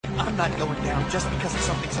not going down just because of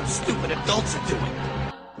something some stupid adults are doing.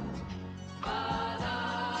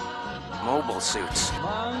 Mobile suits.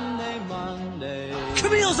 Monday, Monday.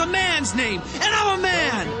 Camille's a man's name, and I'm a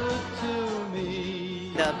man!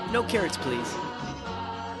 No carrots, please.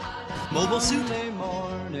 Mobile suit? Monday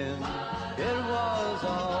morning, it was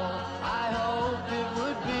all I hoped it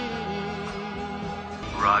would be.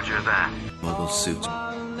 Roger that. Mobile suit.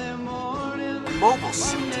 Monday morning, Mobile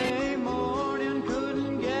suit. Monday morning,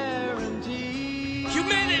 couldn't guarantee.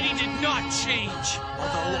 Humanity did not change.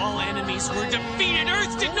 Although all enemies were defeated,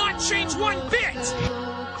 Earth did not change one bit!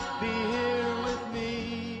 Be here with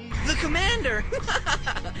me. The commander!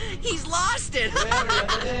 He's lost it! Every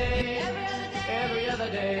other day, every other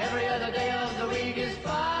day, every other day of the week is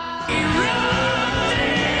fine.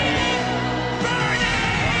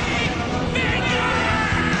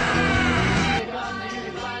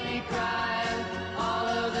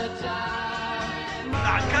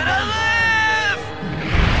 Not gonna live!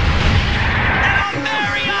 And I'll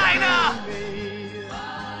marry Ina!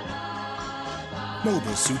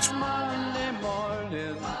 Mobile suits. Monday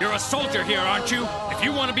morning. You're a soldier here, aren't you? If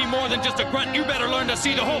you want to be more than just a grunt, you better learn to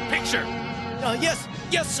see the whole picture. Yes,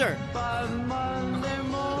 sir. Monday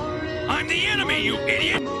morning, I'm the enemy, you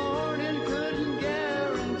idiot! morning couldn't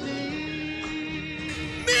guarantee.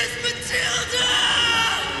 Miss Matilda!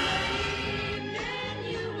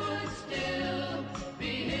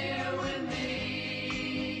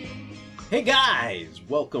 Hey guys,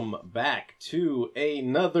 welcome back to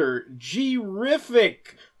another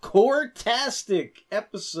G-rific, core-tastic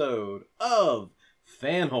episode of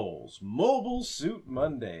Fanholes, Mobile Suit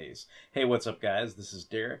Mondays. Hey, what's up guys? This is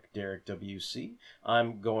Derek WC.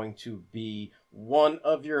 I'm going to be one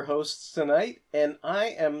of your hosts tonight, and I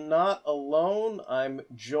am not alone. I'm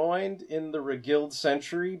joined in the Reguild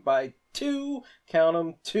Century by count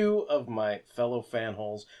 'em, two of my fellow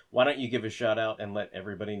fanholes. Why don't you give a shout out and let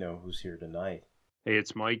everybody know who's here tonight? Hey,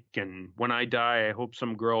 it's Mike, and when I die, I hope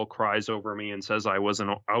some girl cries over me and says I was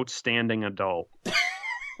an outstanding adult.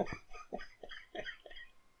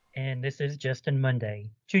 And this is Justin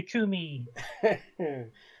Monday. Choo-choo me!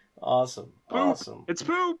 Awesome. Poop. Awesome. It's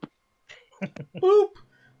poop! Boop!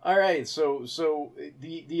 Alright, so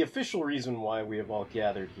the official reason why we have all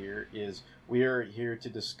gathered here is we are here to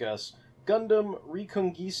discuss Gundam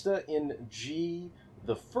Reconguista in G,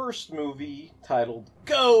 the first movie titled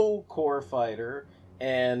Go Core Fighter,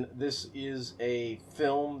 and this is a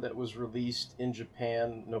film that was released in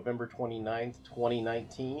Japan November 29th,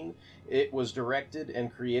 2019. It was directed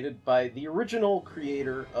and created by the original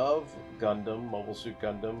creator of Gundam, Mobile Suit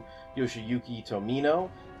Gundam, Yoshiyuki Tomino,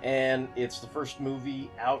 and it's the first movie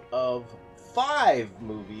out of 5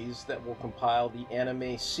 movies that will compile the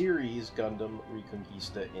anime series Gundam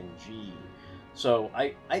Reconguista in G. So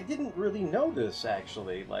I didn't really know this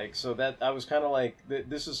actually, so that I was kind of like,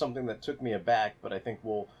 this is something that took me aback, but I think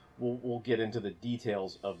we'll get into the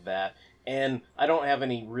details of that. And I don't have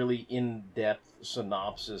any really in-depth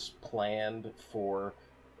synopsis planned for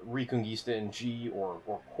Reconguista in G or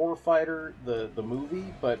Core Fighter, the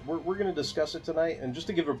movie, but we're going to discuss it tonight. And just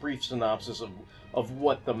to give a brief synopsis of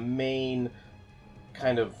what the main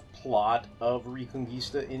kind of plot of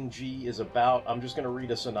Reconguista in G is about, I'm just going to read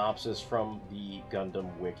a synopsis from the Gundam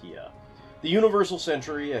Wikia. The Universal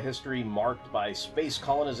Century, a history marked by space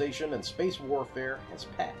colonization and space warfare, has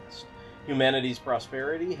passed. Humanity's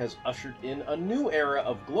prosperity has ushered in a new era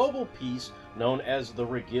of global peace known as the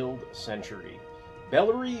Reguild Century.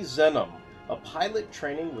 Bellary Zenom, a pilot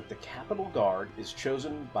training with the Capital Guard, is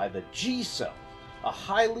chosen by the G-Self, a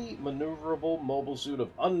highly maneuverable mobile suit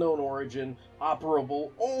of unknown origin,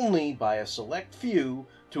 operable only by a select few,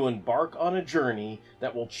 to embark on a journey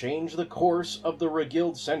that will change the course of the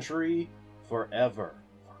Reguild Century forever.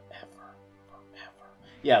 Forever.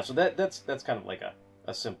 Yeah, so that's kind of like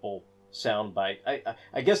a simple soundbite.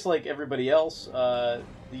 I guess like everybody else,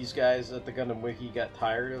 these guys at the Gundam Wiki got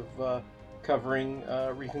tired of covering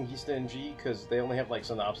Reconguista in G, because they only have like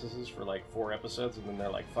synopsises for like 4 episodes, and then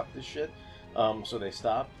they're like, fuck this shit. So they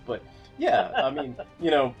stopped. But yeah, I mean,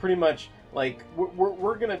 pretty much like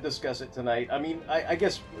we're gonna discuss it tonight. I mean, I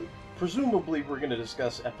guess presumably we're gonna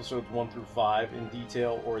discuss episodes 1 through 5 in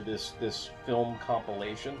detail, or this film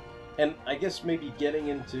compilation, and I guess maybe getting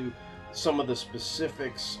into some of the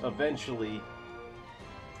specifics eventually.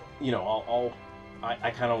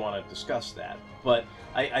 I kind of want to discuss that, but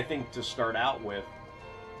I think to start out with,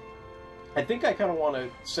 I think I kind of want to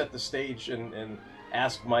set the stage and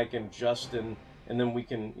ask Mike and Justin, and then we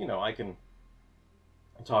can, I can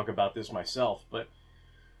talk about this myself. But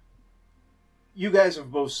you guys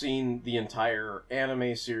have both seen the entire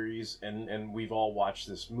anime series, and we've all watched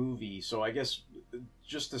this movie. So I guess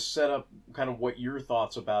just to set up kind of what your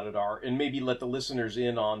thoughts about it are, and maybe let the listeners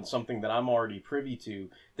in on something that I'm already privy to,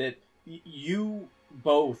 that you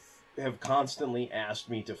both have constantly asked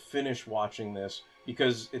me to finish watching this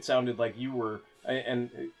because it sounded like you were, and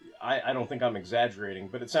I don't think I'm exaggerating,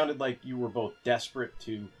 but it sounded like you were both desperate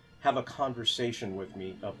to have a conversation with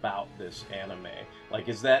me about this anime. Like,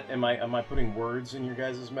 is that, am I putting words in your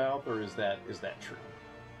guys' mouth, or is that true?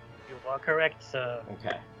 You are correct, sir.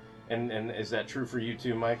 Okay. And is that true for you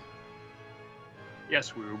too, Mike?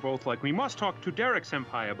 Yes, we were both like, we must talk to Derek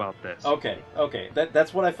Senpai about this. Okay.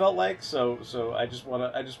 That's what I felt like. So I just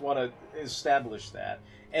wanna establish that.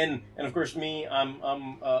 And of course, me, I'm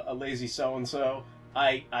a lazy so and so.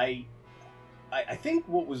 I think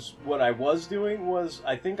what I was doing was,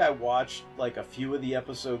 I think I watched like a few of the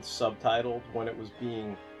episodes subtitled when it was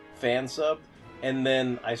being fan subbed, and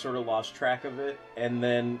then I sort of lost track of it. And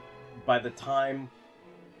then by the time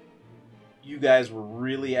you guys were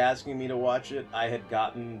really asking me to watch it, I had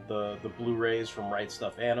gotten the Blu-rays from Right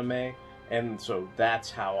Stuff Anime, and so that's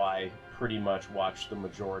how I pretty much watched the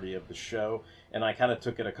majority of the show. And I kind of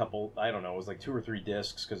took it a couple, I don't know, it was like 2 or 3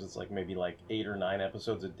 discs, because it's like maybe like 8 or 9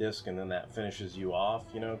 episodes a disc, and then that finishes you off,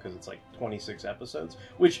 you know, because it's like 26 episodes,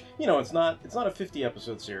 which, you know, it's not a 50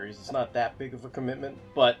 episode series, it's not that big of a commitment.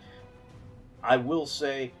 But I will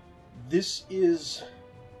say, this is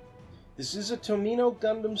a Tomino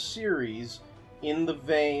Gundam series in the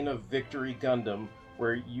vein of Victory Gundam,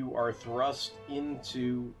 where you are thrust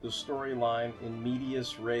into the storyline in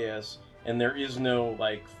medias res, and there is no,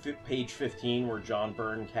 like, page 15 where John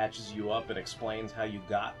Byrne catches you up and explains how you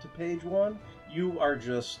got to page 1. You are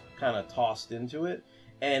just kind of tossed into it.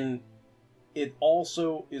 And it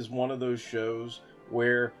also is one of those shows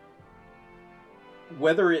where,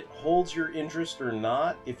 whether it holds your interest or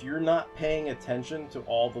not, if you're not paying attention to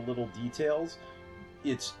all the little details,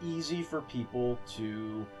 it's easy for people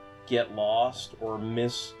to get lost or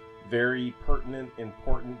miss very pertinent,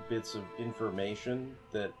 important bits of information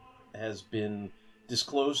that has been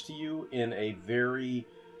disclosed to you in a very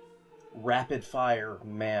rapid fire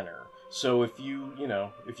manner. So if you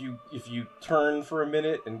turn for a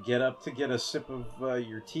minute and get up to get a sip of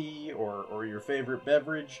your tea or your favorite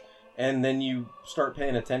beverage, and then you start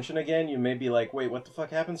paying attention again, you may be like, wait, what the fuck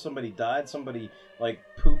happened? Somebody died? Somebody, like,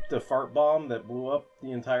 pooped a fart bomb that blew up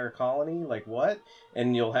the entire colony? Like, what?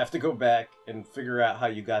 And you'll have to go back and figure out how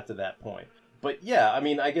you got to that point. But yeah, I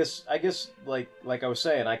mean, I guess, like I was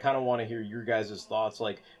saying, I kind of want to hear your guys' thoughts.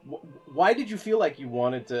 Like, why did you feel like you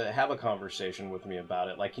wanted to have a conversation with me about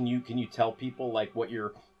it? Like, can you tell people, like, what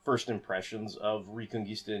your first impressions of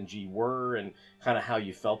Reconguista and G were, and kind of how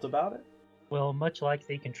you felt about it? Well, much like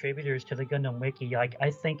the contributors to the Gundam Wiki,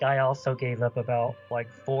 I think I also gave up about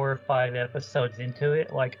like 4 or 5 episodes into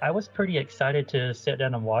it. Like, I was pretty excited to sit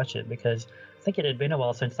down and watch it, because I think it had been a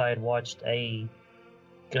while since I had watched a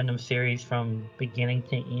Gundam series from beginning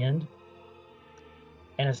to end.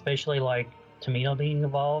 And especially like Tomino being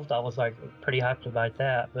involved, I was like pretty hyped about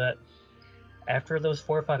that. But after those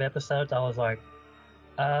 4 or 5 episodes, I was like,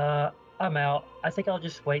 I'm out. I think I'll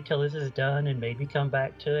just wait till this is done and maybe come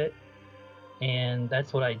back to it. And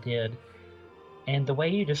that's what I did. And the way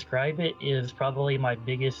you describe it is probably my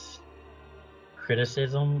biggest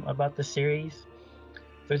criticism about the series.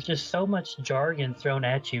 There's just so much jargon thrown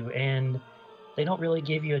at you, and they don't really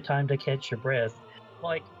give you a time to catch your breath.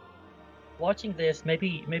 Like, watching this,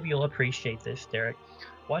 maybe you'll appreciate this, Derek.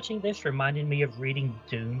 Watching this reminded me of reading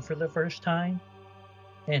Dune for the first time.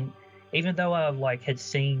 And even though I had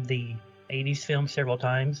seen the 80s film several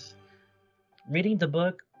times, reading the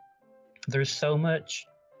book, there's so much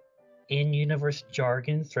in-universe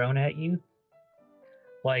jargon thrown at you.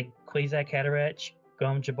 Like Kwisatz Haderach,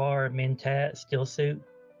 Gom Jabbar, Mentat, Steel Suit.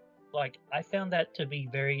 Like, I found that to be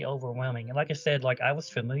very overwhelming. And like I said, like, I was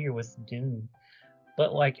familiar with Dune.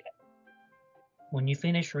 But, like, when you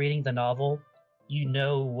finish reading the novel, you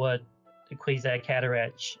know what Kwisatz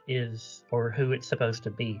Haderach is, or who it's supposed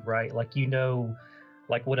to be, right? Like, you know,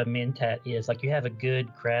 like, what a Mentat is. Like, you have a good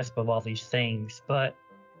grasp of all these things. But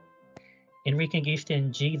in Reconguista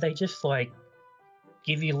and G, they just, like,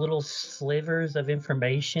 give you little slivers of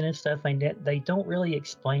information and stuff like that. They don't really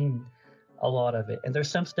explain a lot of it. And there's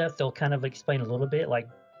some stuff they'll kind of explain a little bit, like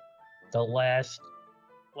the last,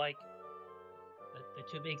 like, the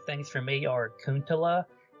 2 big things for me are Kuntala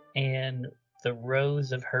and the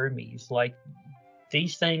Rose of Hermes. Like,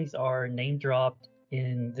 these things are name dropped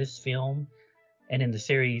in this film and in the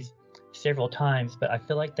series several times, but I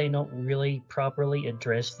feel like they don't really properly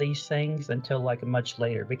address these things until, like, much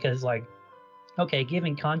later. Because, like, okay,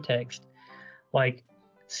 giving context, like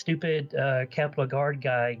stupid Capital Guard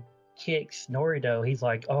guy kicks Norido. He's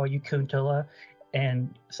like, "Oh, you Kuntala,"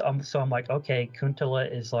 and so I'm like, okay,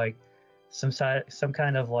 Kuntala is like some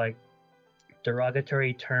kind of like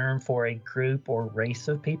derogatory term for a group or race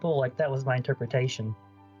of people. Like that was my interpretation.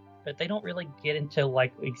 But they don't really get into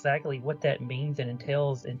like exactly what that means and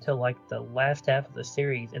entails until like the last half of the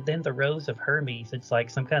series. And then the Rose of Hermes, it's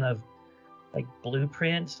like some kind of like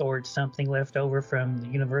blueprints or it's something left over from the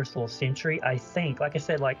Universal Century. I think, like I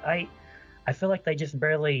said, like I feel like they just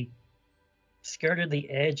barely skirted the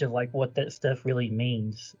edge of like what that stuff really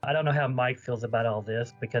means. I don't know how Mike feels about all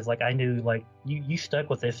this because like I knew like you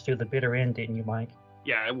stuck with this through the bitter end, didn't you, Mike?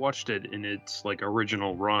 Yeah, I watched it in its like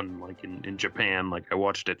original run, like in Japan. Like I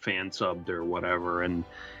watched it fan subbed or whatever, and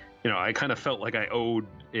I kind of felt like I owed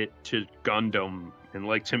it to Gundam and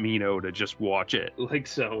like Tamino to just watch it. Like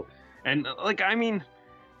so, and like I mean,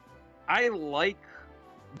 I like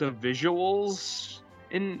the visuals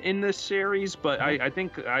in this series, but I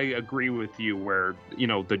think I agree with you where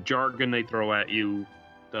the jargon they throw at you,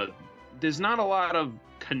 there's not a lot of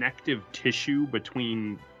connective tissue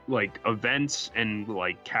between like events and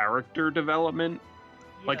like character development.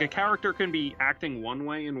 Like a character can be acting one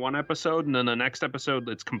way in one episode and then the next episode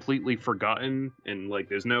it's completely forgotten and like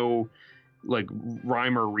there's no like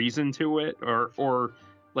rhyme or reason to it, or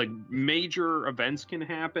like major events can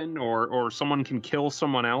happen or someone can kill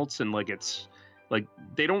someone else and like it's like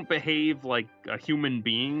they don't behave like a human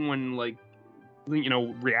being when like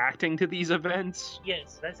reacting to these events.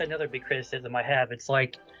 Yes, that's another big criticism I have. It's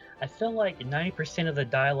like I feel like 90% of the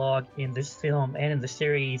dialogue in this film and in the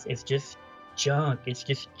series is just junk. It's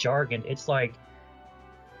just jargon. It's like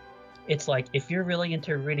if you're really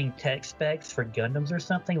into reading tech specs for Gundams or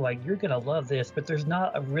something, like you're gonna love this, but there's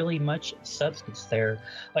not really much substance there.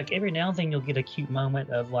 Like every now and then you'll get a cute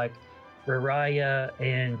moment of like Raraya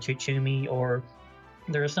and Chuchumi, or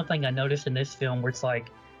there was something I noticed in this film where it's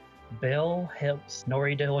like Bell helps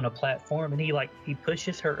Norido on a platform and he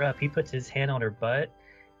pushes her up, he puts his hand on her butt,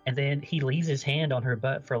 and then he leaves his hand on her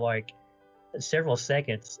butt for like several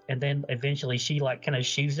seconds, and then eventually she like kind of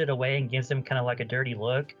shoos it away and gives him kind of like a dirty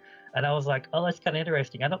look. And I was like, oh, that's kind of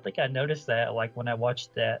interesting. I don't think I noticed that like when I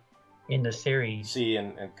watched that in the series. See,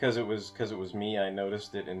 and because it was me, I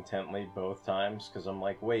noticed it intently both times because I'm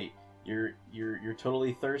like, wait, you're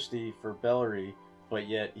totally thirsty for Bellary, but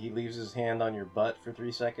yet he leaves his hand on your butt for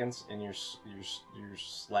 3 seconds and you're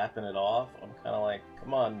slapping it off. I'm kind of like,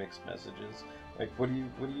 come on, mixed messages. Like, what are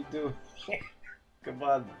you doing? Come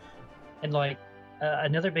on. And like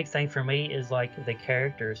another big thing for me is like the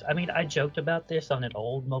characters. I mean, I joked about this on an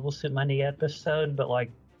old Mobile Suit Monday episode, but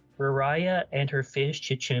like Raraya and her fish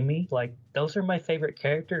Chichumi, like those are my favorite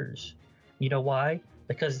characters. You know why?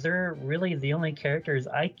 Because they're really the only characters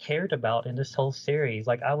I cared about in this whole series.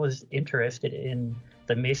 Like I was interested in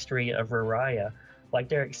the mystery of Raraya. Like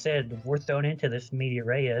Derek said, we're thrown into this Media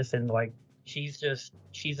Reyes, and like she's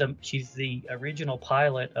the original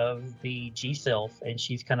pilot of the G-Self, and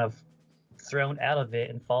she's kind of thrown out of it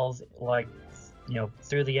and falls like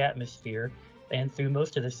through the atmosphere. And through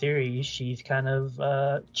most of the series, she's kind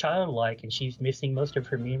of childlike, and she's missing most of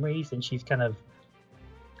her memories, and she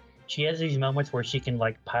has these moments where she can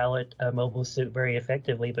like pilot a mobile suit very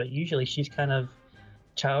effectively, but usually she's kind of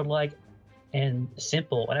childlike and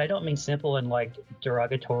simple. And I don't mean simple in like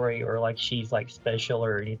derogatory or like she's like special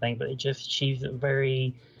or anything, but she's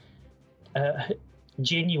very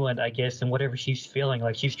genuine, I guess, in whatever she's feeling.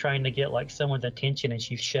 Like she's trying to get like someone's attention and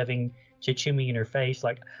she's shoving Chichumi in her face.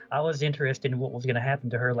 Like I was interested in what was going to happen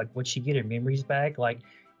to her. Like would she get her memories back? Like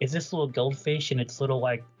is this little goldfish in its little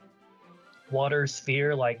like water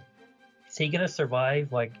sphere, like is he going to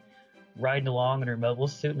survive like riding along in her mobile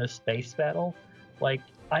suit in a space battle? Like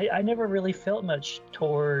I never really felt much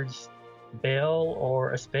towards Belle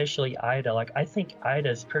or especially Ida. Like I think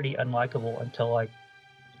Ida's pretty unlikable until like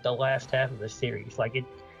the last half of the series. Like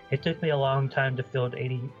it took me a long time to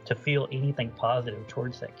feel anything positive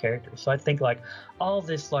towards that character. So I think like all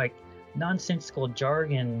this like nonsensical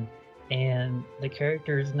jargon and the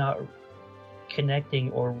characters not connecting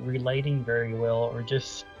or relating very well, or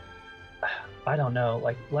just I don't know.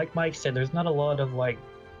 Like Mike said, there's not a lot of like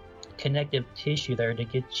connective tissue there to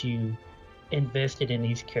get you invested in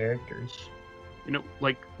these characters.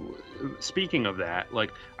 Like speaking of that,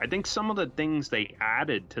 like I think some of the things they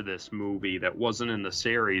added to this movie that wasn't in the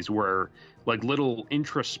series were like little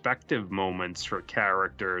introspective moments for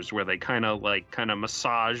characters where they kind of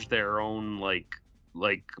massage their own like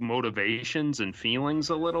motivations and feelings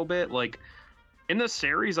a little bit. Like in the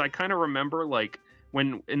series, I kind of remember like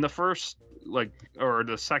when in the first like, or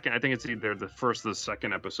the second, I think it's either the first or the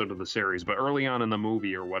second episode of the series, but early on in the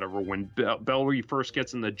movie or whatever, when Bellry first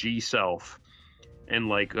gets in the G self, and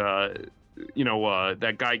like,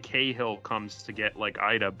 that guy Cahill comes to get like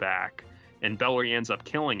Ida back, and Bellry ends up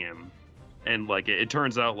killing him. And like it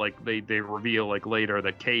turns out like they reveal like later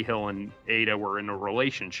that Cahill and Ada were in a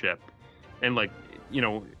relationship, and like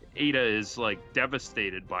Ada is like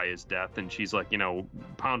devastated by his death, and she's like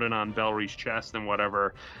pounding on Bellry's chest and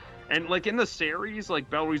whatever. And like in the series, like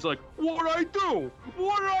Bellry's like, "What'd I do?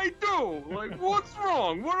 What'd I do? Like what's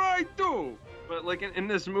wrong? What'd I do?" But like in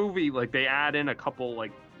this movie, like they add in a couple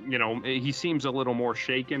like he seems a little more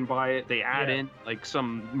shaken by it. They add in like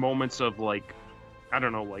some moments of like, I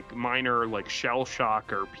don't know, like minor like shell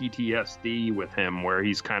shock or PTSD with him, where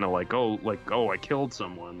he's kind of like, oh, I killed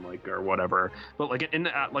someone, like, or whatever. But like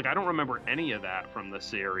like I don't remember any of that from the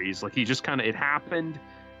series. Like he just kind of, it happened,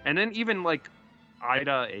 and then even like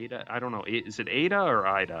Ada, I don't know, is it Ada or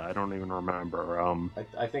Ida? I don't even remember.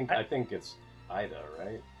 I think it's Ida,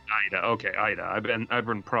 right? Ida, okay, Ida. I've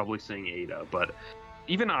been probably saying Ada, but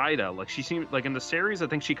even Ida, like she seemed like in the series, I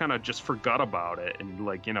think she kind of just forgot about it, and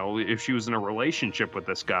like if she was in a relationship with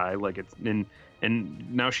this guy, like it's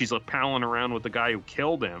and now she's like palling around with the guy who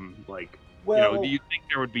killed him, like do you think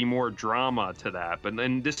there would be more drama to that? But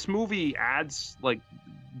then this movie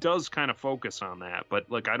does kind of focus on that, but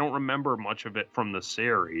like I don't remember much of it from the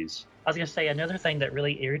series. I was gonna say another thing that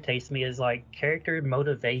really irritates me is like character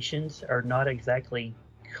motivations are not exactly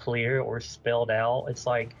clear or spelled out. It's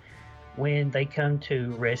like when they come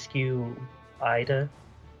to rescue Ida,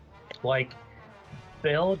 like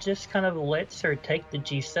Belle just kind of lets her take the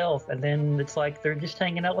G self, and then it's like they're just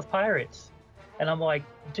hanging out with pirates. And I'm like,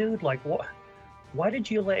 dude, like what? Why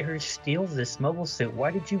did you let her steal this mobile suit?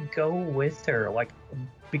 Why did you go with her? Like,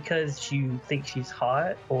 because you think she's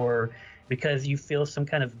hot, or because you feel some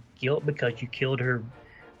kind of guilt because you killed her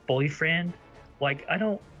boyfriend? Like, I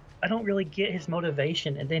don't really get his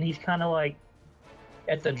motivation. And then he's kind of like,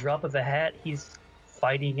 at the drop of a hat, he's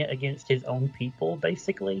fighting it against his own people,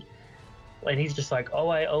 basically. And he's just like, oh,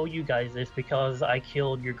 I owe you guys this because I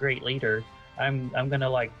killed your great leader. I'm gonna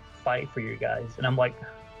like fight for you guys. And I'm like,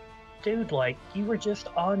 dude, like you were just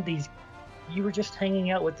hanging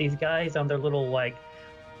out with these guys on their little like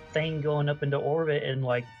thing going up into orbit, and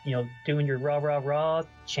like doing your rah rah rah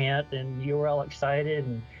chant, and you were all excited,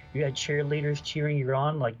 and you had cheerleaders cheering you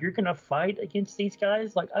on. Like, you're gonna fight against these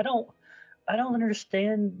guys? Like, I don't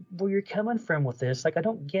understand where you're coming from with this. Like, I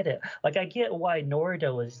don't get it. Like, I get why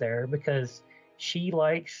Nordo is there because she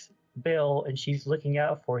likes Bill and she's looking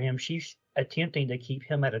out for him. She's attempting to keep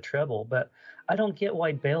him out of trouble, but I don't get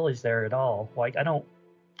why Bill is there at all. Like,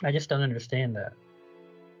 I just don't understand that.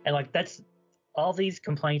 And like, that's all these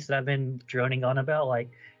complaints that I've been droning on about. Like,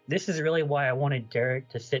 this is really why I wanted Derek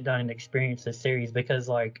to sit down and experience this series, because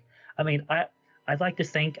like, I mean, I'd like to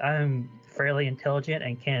think I'm fairly intelligent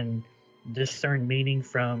and can discern meaning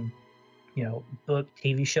from book,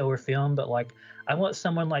 TV show, or film, but like I want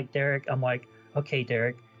someone like Derek. I'm like, okay,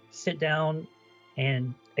 Derek, sit down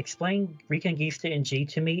and explain Reconguista in G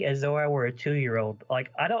to me as though I were a 2-year-old.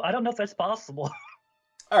 Like, I don't know if that's possible.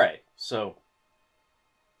 All right, so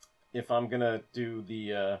if I'm gonna do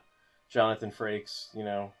the Jonathan Frakes,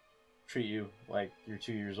 treat you like you're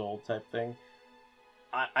 2 years old type thing,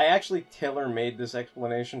 I actually tailor-made this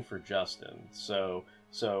explanation for Justin. So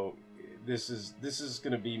this is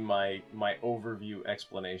going to be my overview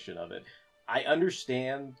explanation of it. I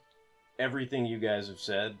understand everything you guys have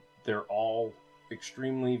said. They're all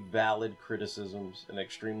extremely valid criticisms and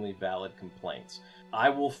extremely valid complaints. I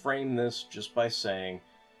will frame this just by saying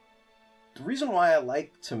the reason why I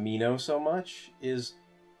like Tomino so much is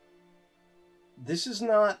he's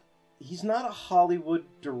not a Hollywood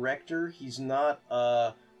director. He's not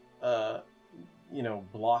a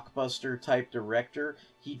blockbuster type director.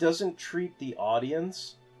 He doesn't treat the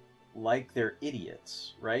audience like they're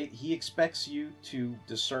idiots, right? He expects you to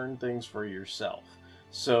discern things for yourself.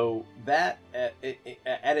 So that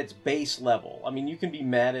at its base level, I mean, you can be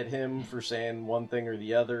mad at him for saying one thing or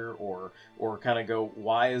the other, or kind of go,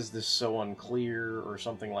 why is this so unclear, or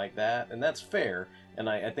something like that, and that's fair, and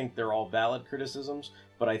I think they're all valid criticisms,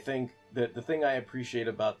 but I think that the thing I appreciate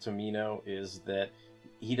about Tomino is that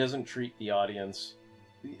he doesn't treat the audience,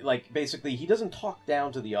 like, basically, he doesn't talk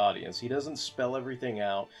down to the audience, he doesn't spell everything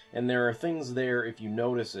out, and there are things there, if you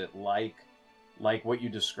notice it, like what you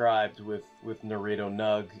described with Naruto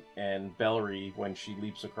Nug and Bellry when she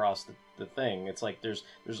leaps across the thing. It's like there's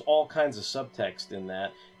all kinds of subtext in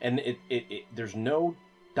that, and it there's no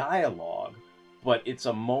dialogue, but it's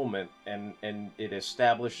a moment, and it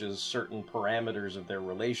establishes certain parameters of their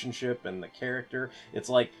relationship and the character. It's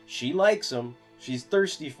like, she likes him, she's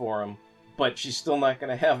thirsty for him, but she's still not going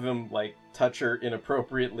to have him, like, touch her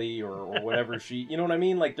inappropriately or whatever she, you know what I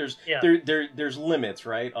mean? Like, there's there's limits,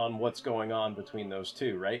 right, on what's going on between those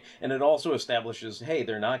two, right? And it also establishes, hey,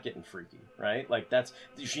 they're not getting freaky, right? Like,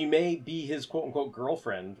 she may be his quote-unquote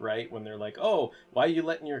girlfriend, right? When they're like, oh, why are you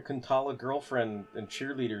letting your Kuntala girlfriend and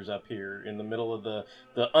cheerleaders up here in the middle of the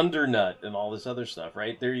undernut and all this other stuff,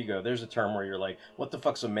 right? There you go. There's a term where you're like, what the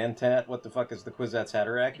fuck's a mentat? What the fuck is the Kwisatz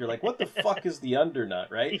Haderach? You're like, what the fuck is the undernut,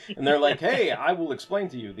 right? And they're like, hey, I will explain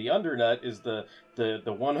to you. The undernut is the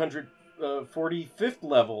 145th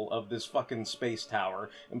level of this fucking space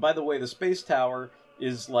tower. And by the way, the space tower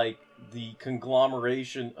is like the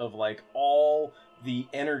conglomeration of like all the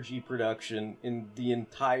energy production in the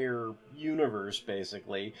entire universe,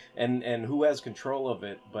 basically, and who has control of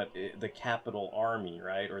it but the Capital Army,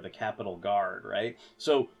 right? Or the Capital Guard, right?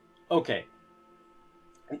 So, okay.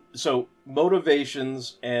 So,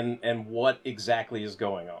 motivations and what exactly is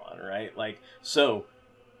going on, right? Like, so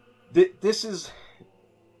this is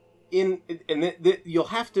you'll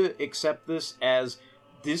have to accept this as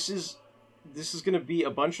this is going to be a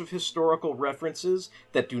bunch of historical references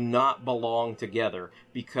that do not belong together,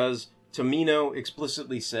 because Tomino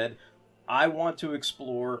explicitly said, I want to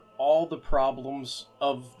explore all the problems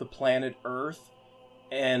of the planet Earth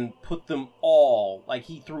and put them all, like,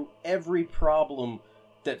 he threw every problem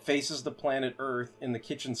that faces the planet Earth in the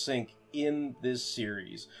kitchen sink in this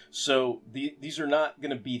series. So these are not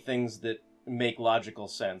going to be things that make logical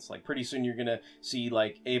sense. Like, pretty soon you're going to see,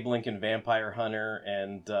 like, Abe Lincoln Vampire Hunter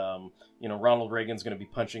and, Ronald Reagan's going to be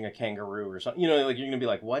punching a kangaroo or something. Like, you're going to be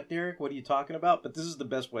like, what, Derek? What are you talking about? But this is the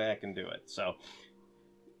best way I can do it. So,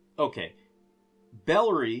 okay.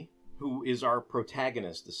 Bellary, who is our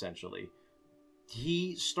protagonist, essentially,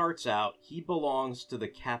 he starts out, he belongs to the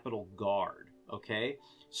Capital Guard, okay?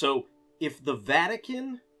 So, if the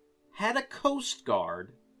Vatican had a Coast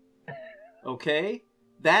Guard, okay,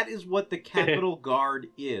 that is what the Capital Guard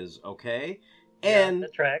is, okay? And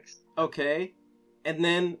that tracks. Okay, and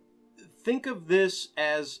then think of this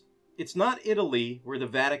as, it's not Italy where the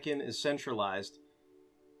Vatican is centralized.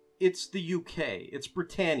 It's the UK. It's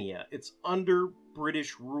Britannia. It's under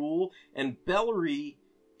British rule, and Bellary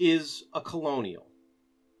is a colonial.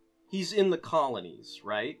 He's in the colonies,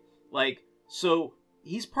 right? Like, so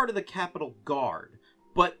he's part of the Capital Guard.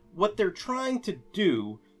 But what they're trying to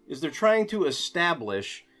do is they're trying to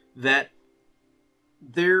establish that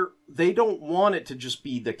they don't want it to just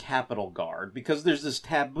be the Capital Guard, because there's this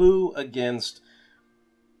taboo against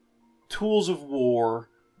tools of war,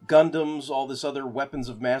 Gundams, all this other weapons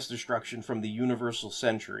of mass destruction from the Universal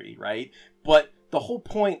Century, right? But the whole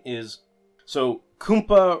point is, so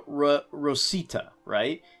Kumpa Rosita,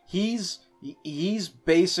 right? He's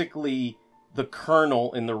basically the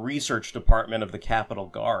colonel in the research department of the Capital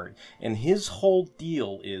Guard, and his whole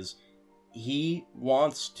deal is he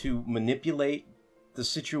wants to manipulate the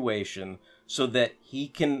situation so that he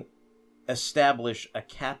can establish a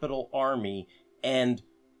capital army and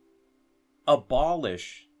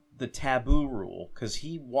abolish the taboo rule, because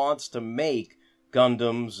he wants to make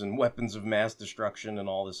Gundams and weapons of mass destruction and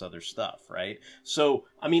all this other stuff, right? So,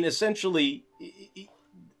 I mean, essentially,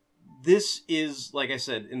 this is, like I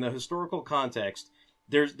said, in the historical context,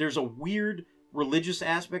 there's a weird religious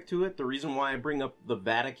aspect to it. The reason why I bring up the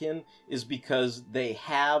Vatican is because they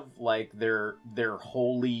have, like, their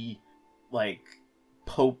holy, like,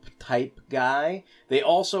 pope type guy. They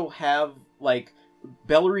also have, like,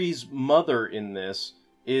 Bellary's mother in this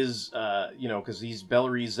is, because he's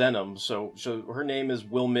Bellary Zenom, so her name is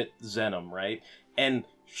Wilmot Zenom, right? And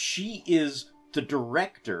she is the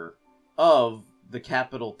director of the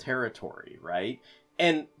Capital Territory, right?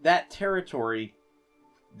 And that territory,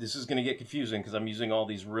 this is going to get confusing because I'm using all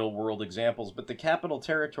these real-world examples, but the Capital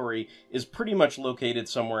Territory is pretty much located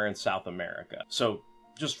somewhere in South America. So,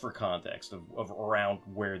 just for context of around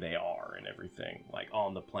where they are and everything, like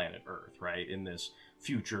on the planet Earth, right? In this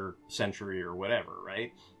future century or whatever,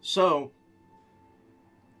 right? So,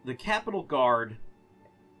 the Capital Guard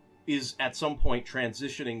is at some point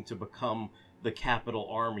transitioning to become the Capital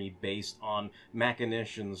Army based on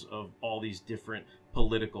machinations of all these different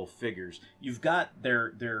political figures. You've got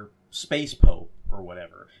their space pope or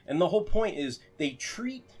whatever, and the whole point is they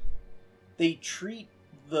treat the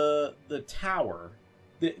tower.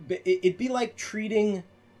 It'd be like treating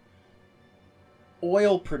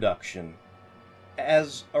oil production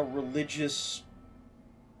as a religious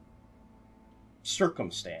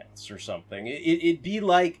circumstance or something. It'd be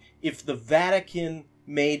like if the Vatican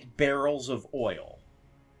made barrels of oil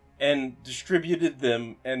and distributed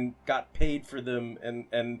them and got paid for them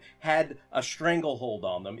and had a stranglehold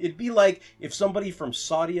on them. It'd be like if somebody from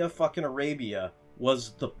Saudi fucking Arabia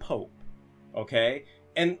was the Pope, okay?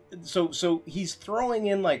 And so he's throwing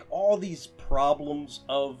in like all these problems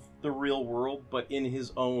of the real world, but in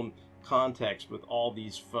his own context with all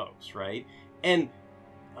these folks, right? And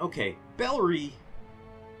okay, Bellry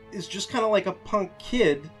is just kind of like a punk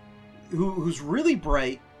kid who's really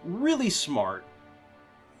bright, really smart.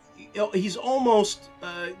 He's almost,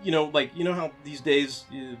 like, you know how these days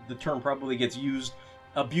the term probably gets used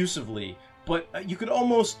abusively, but you could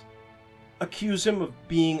almost accuse him of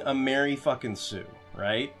being a Mary fucking Sue,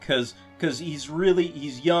 right? Because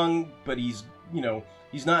he's young, but he's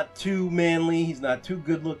not too manly, he's not too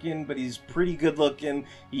good looking, but he's pretty good looking.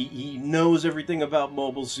 He knows everything about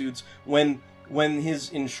mobile suits. When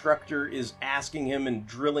his instructor is asking him and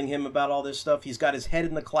drilling him about all this stuff, he's got his head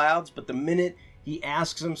in the clouds, but the minute he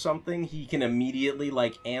asks him something, he can immediately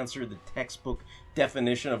like answer the textbook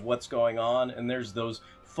definition of what's going on. And there's those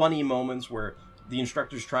funny moments where the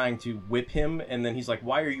instructor's trying to whip him, and then he's like,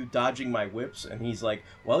 "Why are you dodging my whips?" And he's like,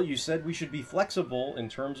 "Well, you said we should be flexible in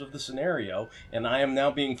terms of the scenario, and I am now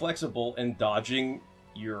being flexible and dodging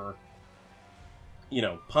your,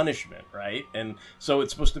 punishment," right? And so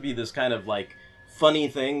it's supposed to be this kind of like funny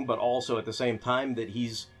thing, but also at the same time that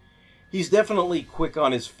he's definitely quick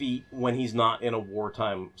on his feet when he's not in a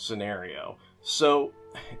wartime scenario. So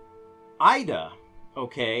Ida,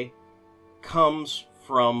 okay, comes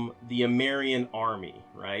from the Amerian army,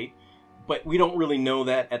 right? But we don't really know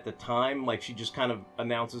that at the time. Like, she just kind of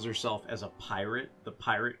announces herself as a pirate, the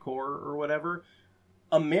Pirate Corps or whatever.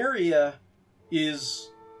 Ameria is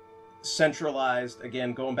centralized,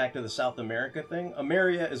 again, going back to the South America thing.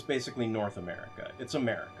 Ameria is basically North America. It's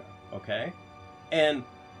America, okay? And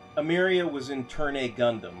Ameria was in Turn A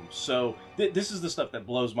Gundam, so this is the stuff that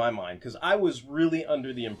blows my mind, because I was really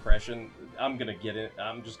under the impression, I'm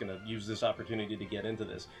just gonna use this opportunity to get into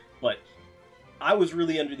this, but I was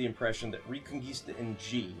really under the impression that Reconguista in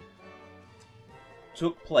G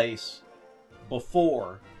took place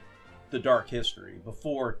before the Dark History,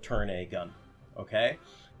 before Turn A Gundam, okay?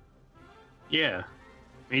 Yeah,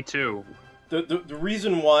 me too. The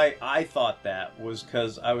reason why I thought that was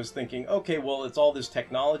because I was thinking, okay, well, it's all this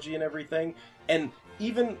technology and everything, and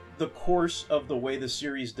even the course of the way the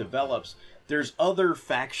series develops, there's other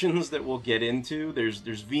factions that we'll get into. There's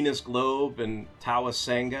Venus Globe and Tawa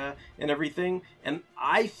Sanga and everything, and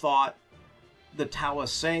I thought the Tawa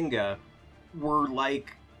Sanga were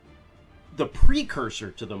like the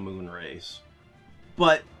precursor to the Moon Race.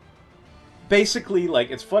 But basically,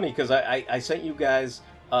 like, it's funny because I sent you guys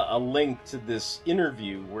a link to this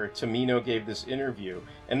interview where Tomino gave this interview,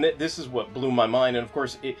 and this is what blew my mind. And of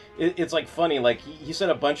course, it's like funny, like he said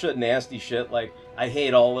a bunch of nasty shit, like, I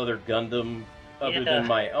hate all other Gundam other than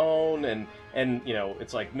my own, and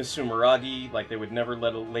it's like Miss Sumeragi, like they would never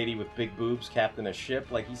let a lady with big boobs captain a ship.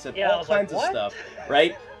 Like, he said all kinds of stuff,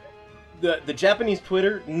 right? The Japanese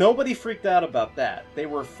Twitter, nobody freaked out about that. They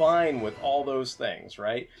were fine with all those things,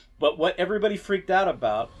 right? But what everybody freaked out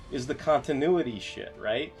about is the continuity shit,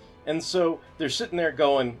 right? And so they're sitting there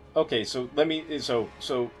going, okay, so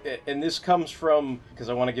and this comes from, because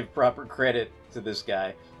I want to give proper credit to this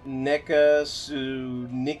guy,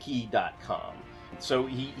 nekasuniki.com. So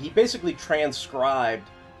he basically transcribed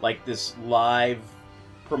like this live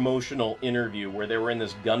promotional interview where they were in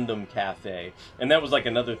this Gundam cafe, and that was like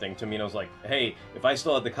another thing. Tomino's like, hey, if I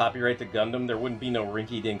still had the copyright to Gundam, there wouldn't be no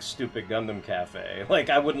rinky-dink stupid Gundam cafe. Like,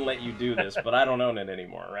 I wouldn't let you do this, but I don't own it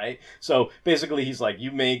anymore, right? So basically he's like,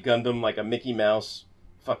 you made Gundam like a Mickey Mouse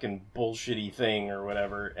fucking bullshitty thing or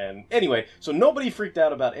whatever. And anyway, so nobody freaked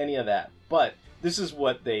out about any of that, but this is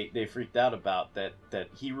what they freaked out about, that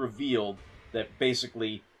he revealed that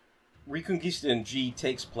basically Reconguista in G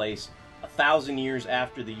takes place 1,000 years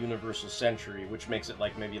after the Universal Century, which makes it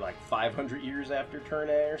like maybe like 500 years after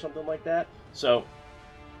Turn A or something like that. So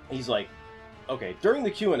he's like, okay, during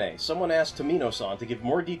the Q&A, someone asked Tomino-san to give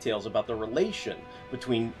more details about the relation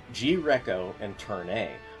between G Reco and Turn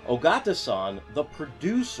A. Ogata-san, the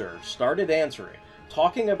producer, started answering,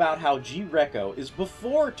 talking about how G Reco is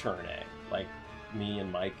before Turn A, like me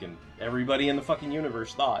and Mike and everybody in the fucking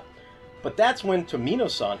universe thought. But that's when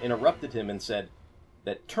Tomino-san interrupted him and said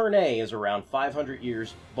that Turn A is around 500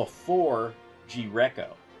 years before G Reco.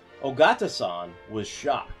 Ogata-san was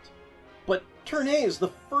shocked. But Turn A is the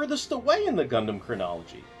furthest away in the Gundam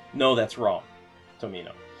chronology. No, that's wrong,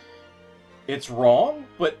 Tomino. It's wrong,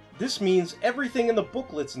 but this means everything in the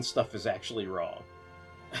booklets and stuff is actually wrong.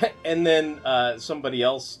 And then somebody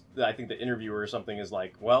else, I think the interviewer or something, is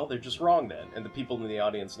like, well, they're just wrong then. And the people in the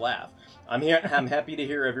audience laugh. I'm happy to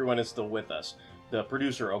hear everyone is still with us. The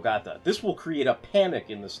producer, Ogata. This will create a panic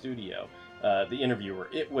in the studio. The interviewer,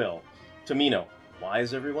 it will. Tomino, why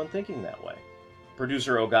is everyone thinking that way?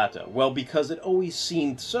 Producer Ogata, well, because it always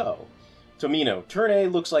seemed so. Tomino, Turn A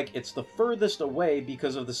looks like it's the furthest away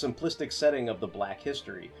because of the simplistic setting of the Black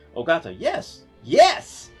history. Ogata, yes!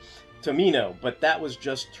 Yes! Tomino, but that was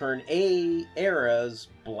just Turn A era's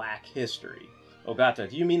Black history. Ogata,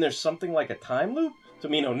 do you mean there's something like a time loop?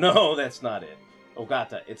 Tomino, no, that's not it.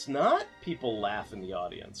 Ogata, it's not? People laugh in the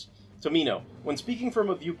audience. Tomino, when speaking from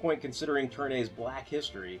a viewpoint considering Turn A's Black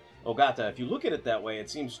history, Ogata, if you look at it that way, it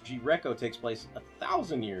seems G-Reco takes place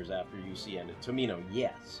 1,000 years after UC ended. Tomino,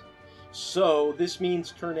 yes. So, this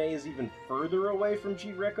means Turn A is even further away from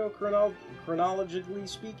G-Reco chronologically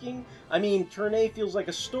speaking? I mean, Turn A feels like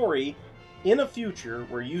a story in a future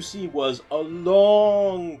where UC was a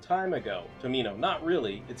long time ago. Tomino, not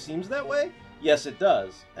really. It seems that way? Yes, it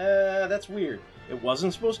does. That's weird. It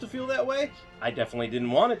wasn't supposed to feel that way? I definitely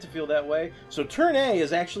didn't want it to feel that way. So Turn A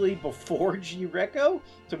is actually before G-Reco?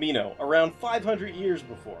 Tomino, around 500 years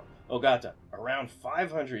before. Ogata, around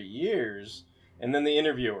 500 years? And then the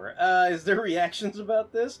interviewer, is there reactions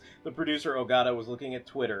about this? The producer, Ogata, was looking at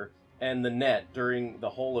Twitter and the net during the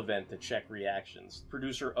whole event to check reactions.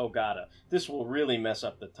 Producer Ogata, this will really mess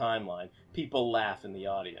up the timeline. People laugh in the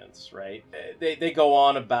audience, right? They go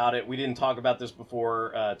on about it. We didn't talk about this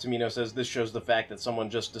before. Tomino says this shows the fact that someone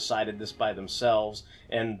just decided this by themselves,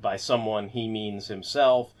 and by someone he means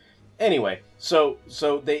himself. Anyway, so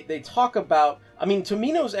they talk about, I mean,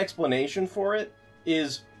 Tomino's explanation for it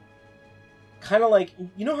is kind of like,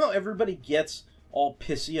 you know how everybody gets all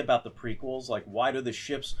pissy about the prequels? Like, why do the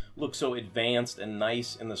ships look so advanced and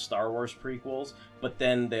nice in the Star Wars prequels, but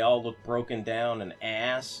then they all look broken down and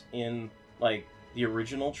ass in, like, the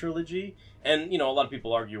original trilogy? And, you know, a lot of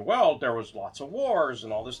people argue, well, there was lots of wars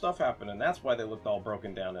and all this stuff happened, and that's why they looked all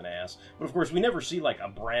broken down and ass. But, of course, we never see, like, a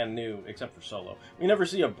brand new, except for Solo, we never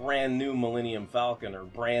see a brand new Millennium Falcon or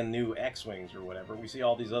brand new X-Wings or whatever. We see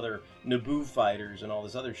all these other Naboo fighters and all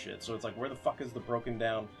this other shit. So it's like, where the fuck is the broken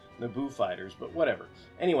down Naboo fighters? But whatever.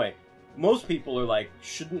 Anyway, most people are like,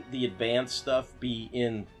 shouldn't the advanced stuff be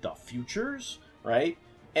in the futures, right?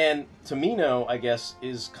 And Tomino, I guess,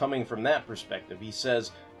 is coming from that perspective. He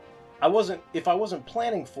says, if I wasn't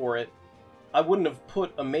planning for it, I wouldn't have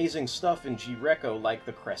put amazing stuff in G-Reco like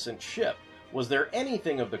the Crescent ship. Was there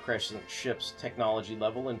anything of the Crescent ship's technology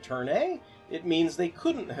level in Turn A? It means they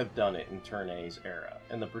couldn't have done it in Turn A's era.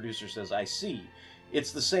 And the producer says, I see.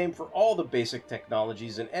 It's the same for all the basic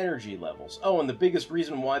technologies and energy levels. Oh, and the biggest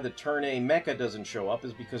reason why the Turn A mecha doesn't show up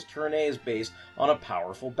is because Turn A is based on a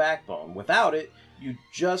powerful backbone. Without it, you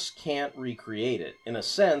just can't recreate it. In a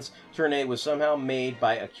sense, Turn A was somehow made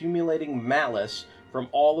by accumulating malice from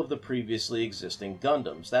all of the previously existing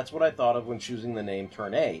Gundams. That's what I thought of when choosing the name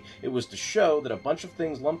Turn A. It was to show that a bunch of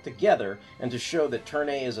things lumped together, and to show that Turn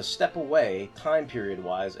A is a step away, time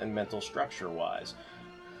period-wise and mental structure-wise.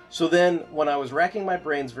 So then, when I was racking my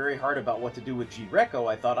brains very hard about what to do with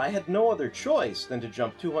G-Reco, I thought I had no other choice than to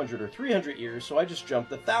jump 200 or 300 years, so I just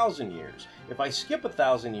jumped 1,000 years. If I skip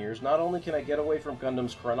 1,000 years, not only can I get away from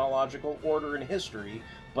Gundam's chronological order in history,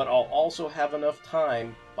 but I'll also have enough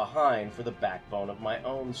time behind for the backbone of my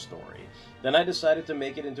own story. Then I decided to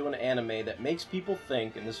make it into an anime that makes people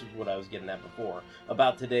think, and this is what I was getting at before,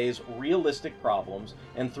 about today's realistic problems,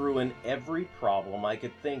 and threw in every problem I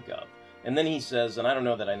could think of. And then he says, and I don't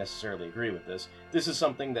know that I necessarily agree with this is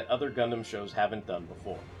something that other Gundam shows haven't done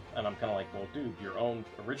before. And I'm kind of like, well, dude, your own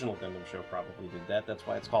original Gundam show probably did that. That's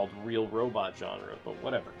why it's called real robot genre, but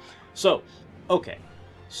whatever. So, okay.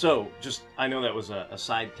 So, just, I know that was a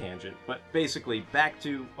side tangent, but basically, back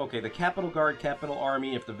to, okay, the Capital Guard, Capital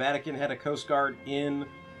Army, if the Vatican had a Coast Guard in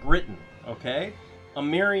Britain, okay?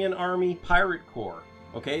 Amerian Army Pirate Corps.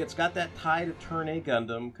 Okay, it's got that tie to Turn A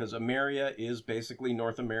Gundam, because Ameria is basically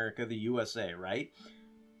North America, the USA, right?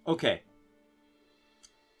 Okay.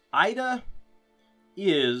 Ida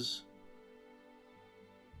is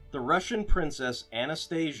the Russian princess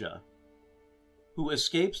Anastasia, who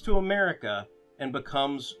escapes to America and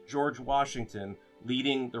becomes George Washington,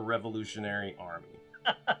 leading the Revolutionary Army.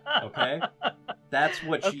 Okay? That's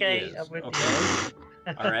what she is. I'm with okay?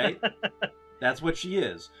 you. All right? That's what she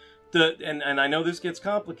is. And I know this gets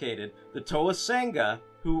complicated. The Toa Senga,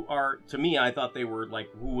 who are, to me, I thought they were, like,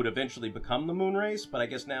 who would eventually become the Moon Race, but I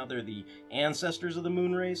guess now they're the ancestors of the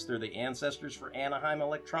Moon Race. They're the ancestors for Anaheim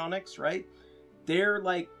Electronics, right? They're,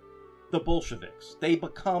 like, the Bolsheviks. They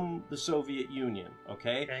become the Soviet Union,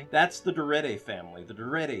 okay? That's the Dorede family, the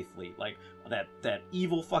Dorede fleet. Like, that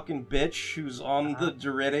evil fucking bitch who's on the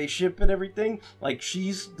Dorede ship and everything, like,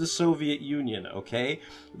 she's the Soviet Union, okay?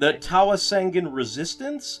 The Tawasangan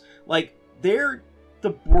resistance, like, they're the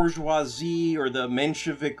bourgeoisie or the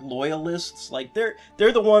Menshevik loyalists. Like, they're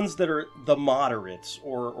the ones that are the moderates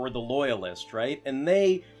or the loyalists, right? And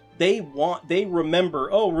they remember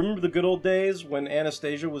the good old days when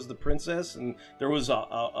Anastasia was the princess and there was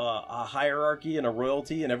a hierarchy and a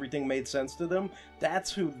royalty and everything made sense to them.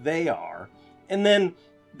 That's who they are. And then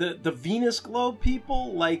the Venus Globe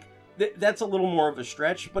people, like, that's a little more of a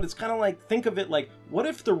stretch, but it's kind of like, think of it like, what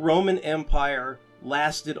if the Roman Empire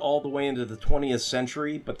lasted all the way into the 20th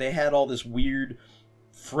century, but they had all this weird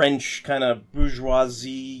French kind of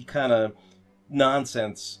bourgeoisie kind of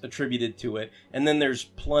nonsense attributed to it, and then there's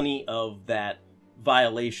plenty of that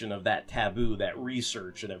violation of that taboo, that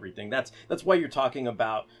research and everything. That's why you're talking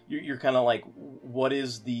about, you're kind of like, what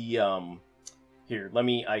is the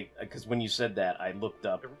because when you said that, I looked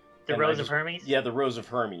up the Rose of Hermes. Yeah, the Rose of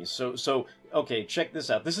Hermes. So okay, check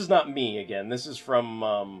this out. This is not me again. This is from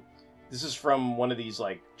one of these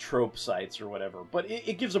like trope sites or whatever, but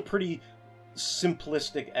it gives a pretty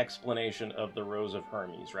simplistic explanation of the Rose of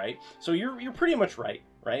Hermes, right? So you're pretty much right?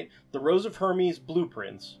 The Rose of Hermes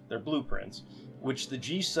blueprints, they're blueprints, which the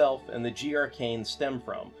G-Self and the G-Arcane stem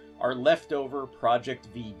from, are leftover Project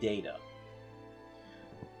V data.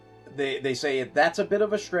 They say that's a bit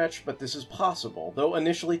of a stretch, but this is possible. Though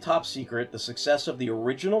initially top secret, the success of the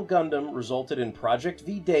original Gundam resulted in Project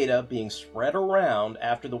V data being spread around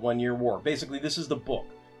after the 1 Year War. Basically, this is the book.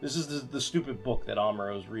 This is the stupid book that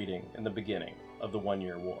Amuro's reading in the beginning of the 1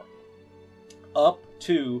 Year War. Up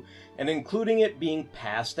to and including it being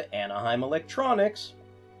passed to Anaheim Electronics.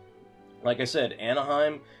 Like I said,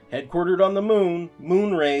 Anaheim, headquartered on the moon,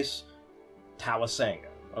 moon race, Tawasanga.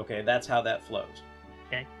 Okay, that's how that flows.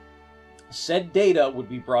 Okay. Said data would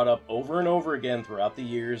be brought up over and over again throughout the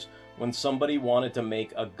years when somebody wanted to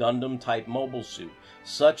make a Gundam-type mobile suit,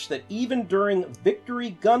 such that even during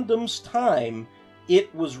Victory Gundam's time,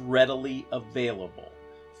 it was readily available.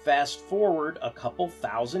 Fast forward a couple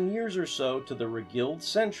thousand years or so to the Reguild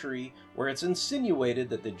century, where it's insinuated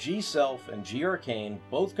that the G-Self and G-Arcane,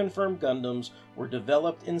 both confirmed Gundams, were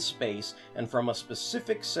developed in space and from a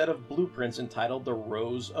specific set of blueprints entitled the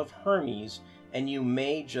Rose of Hermes, and you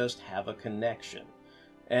may just have a connection.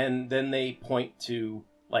 And then they point to,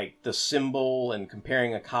 like, the symbol and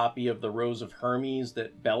comparing a copy of the Rose of Hermes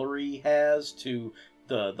that Bellary has to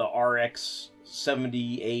the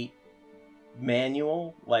RX-78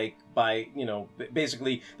 manual, like, by,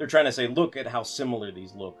 basically they're trying to say, look at how similar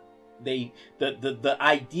these look. The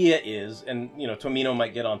idea is, and, Tomino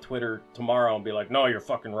might get on Twitter tomorrow and be like, no, you're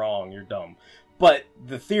fucking wrong, you're dumb. But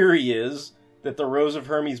the theory is that the Rose of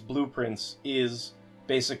Hermes blueprints is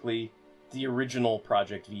basically the original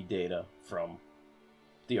Project V data from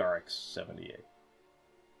the RX-78.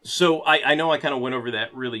 So I know I kind of went over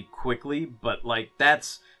that really quickly, but like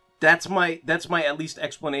that's my at least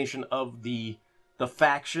explanation of the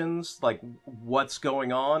factions, like what's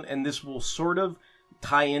going on, and this will sort of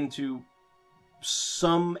tie into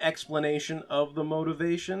some explanation of the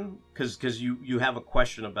motivation, because you have a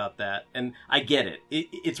question about that, and I get it.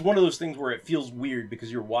 It's one of those things where it feels weird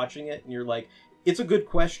because you're watching it and you're like, it's a good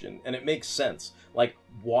question and it makes sense. Like,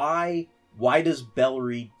 why does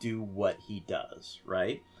Bellary do what he does,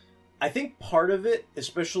 right? I think part of it,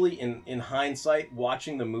 especially in hindsight,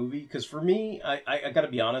 watching the movie, because for me, I gotta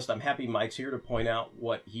be honest, I'm happy Mike's here to point out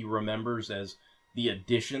what he remembers as the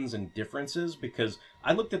additions and differences, because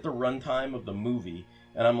I looked at the runtime of the movie,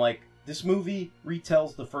 and I'm like, this movie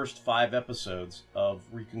retells the first 5 episodes of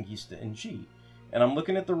Reconguista in G. And I'm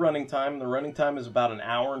looking at the running time, and the running time is about 1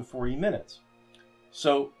 hour and 40 minutes.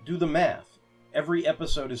 So, do the math. Every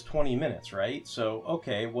episode is 20 minutes, right? So,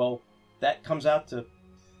 okay, well, that comes out to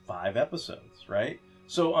 5 episodes, right?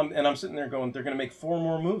 So, I'm sitting there going, they're going to make 4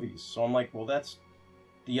 more movies. So I'm like, well, that's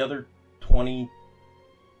the other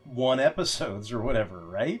 21 episodes or whatever,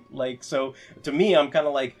 right? Like, so to me, I'm kind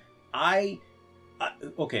of like,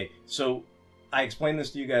 okay, so I explained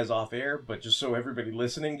this to you guys off air, but just so everybody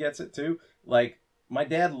listening gets it too, like, my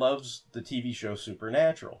dad loves the TV show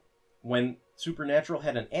Supernatural. When Supernatural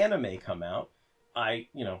had an anime come out, I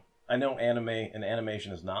know anime and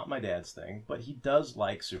animation is not my dad's thing, but he does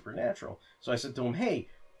like Supernatural. So I said to him, hey,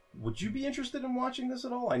 would you be interested in watching this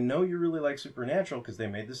at all? I know you really like Supernatural because they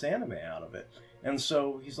made this anime out of it. And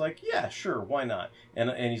so he's like, yeah, sure, why not?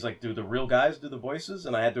 And he's like, do the real guys do the voices?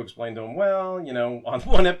 And I had to explain to him, well, you know, on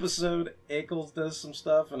one episode, Ackles does some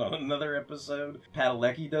stuff, and on another episode,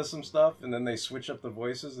 Padalecki does some stuff, and then they switch up the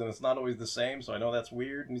voices, and it's not always the same, so I know that's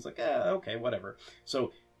weird. And he's like, okay, whatever.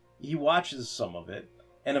 So he watches some of it,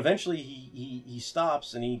 and eventually he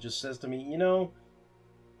stops, and he just says to me, you know,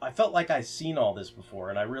 I felt like I'd seen all this before,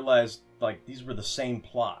 and I realized, like, these were the same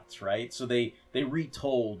plots, right? So they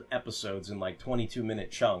retold episodes in, like, 22-minute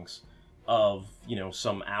chunks of, you know,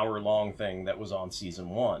 some hour-long thing that was on season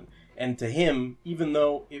 1. And to him, even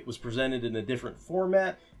though it was presented in a different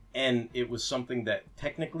format, and it was something that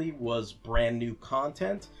technically was brand new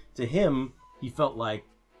content, to him, he felt like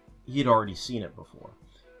he had already seen it before.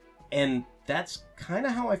 And that's kind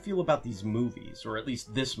of how I feel about these movies, or at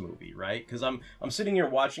least this movie, right? Because I'm sitting here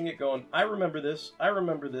watching it going, I remember this, I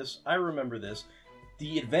remember this, I remember this.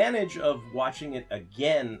 The advantage of watching it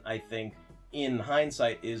again, I think, in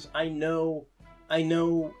hindsight, is I know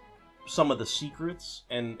some of the secrets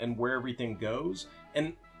and where everything goes.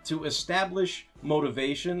 And to establish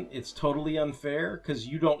motivation, it's totally unfair because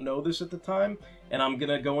you don't know this at the time. And I'm going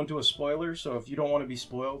to go into a spoiler, so if you don't want to be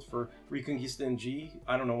spoiled for Reconguista in G,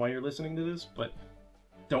 I don't know why you're listening to this, but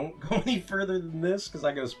don't go any further than this because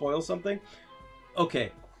I'm going to spoil something.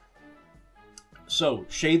 Okay. So,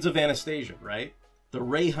 Shades of Anastasia, right? The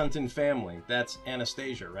Ray Hunting family, that's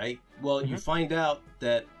Anastasia, right? Well, you find out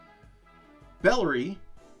that Bellary,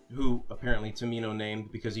 who apparently Tamino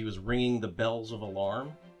named because he was ringing the bells of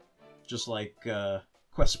alarm, just like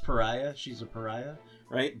Quest Pariah, she's a pariah,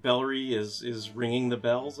 right? Bellary is ringing the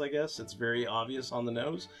bells, I guess. It's very obvious on the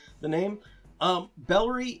nose, the name.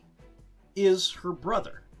 Bellary is her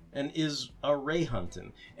brother and is a Ray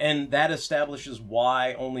Hunting. And that establishes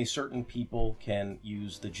why only certain people can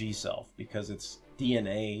use the G-Self, because it's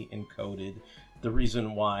DNA encoded. The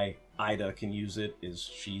reason why Ida can use it is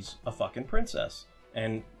she's a fucking princess.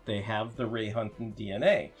 And they have the Ray Hunting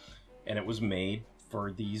DNA. And it was made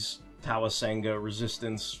for these Tawasenga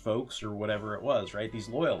resistance folks, or whatever it was, right? These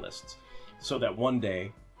loyalists. So that one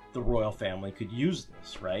day, the royal family could use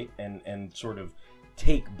this, right? And sort of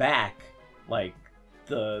take back, like,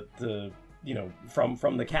 the you know,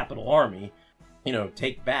 from the capital army, you know,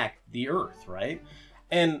 take back the earth, right?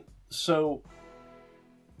 And so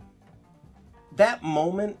that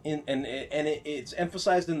moment, it's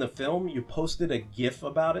emphasized in the film. You posted a GIF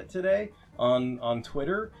about it today on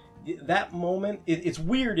Twitter. That moment, it's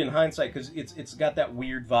weird in hindsight because it's got that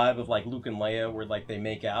weird vibe of like Luke and Leia, where like they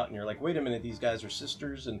make out, and you're like, wait a minute, these guys are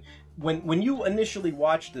sisters. And when you initially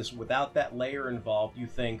watch this without that layer involved, you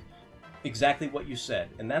think exactly what you said,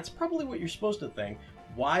 and that's probably what you're supposed to think.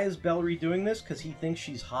 Why is Bellary doing this? Because he thinks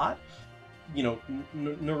she's hot. You know,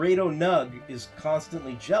 Naruto Nug is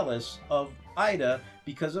constantly jealous of Ida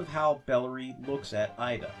because of how Bellary looks at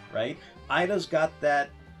Ida, right? Ida's got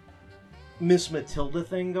that Miss Matilda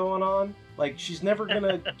thing going on. Like, she's never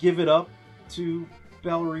gonna give it up to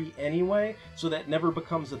Bellary anyway, so that never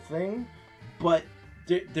becomes a thing. But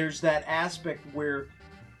there's that aspect where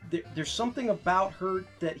there's something about her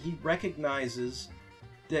that he recognizes,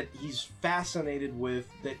 that he's fascinated with,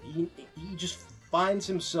 that he just finds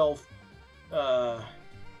himself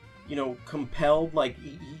you know, compelled, like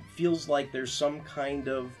he feels like there's some kind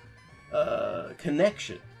of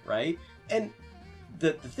connection, right? And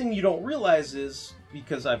the thing you don't realize is,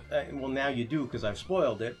 because well, now you do because I've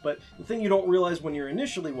spoiled it, but the thing you don't realize when you're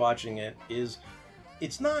initially watching it is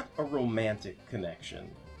it's not a romantic connection.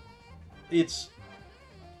 It's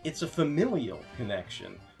a familial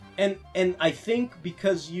connection. And I think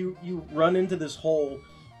because you run into this whole,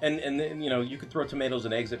 and then, you know, you could throw tomatoes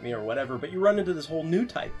and eggs at me or whatever, but you run into this whole new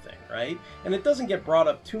type thing, right? And it doesn't get brought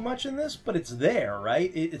up too much in this, but it's there,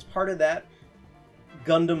 right? It's part of that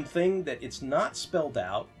Gundam thing that it's not spelled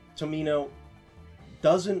out. Tomino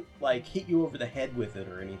doesn't, like, hit you over the head with it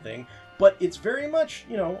or anything, but it's very much,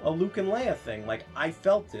 you know, a Luke and Leia thing. Like, I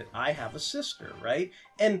felt it. I have a sister, right?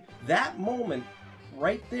 And that moment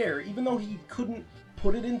right there, even though he couldn't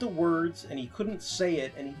put it into words and he couldn't say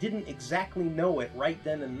it and he didn't exactly know it right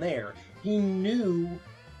then and there, he knew,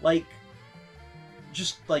 like,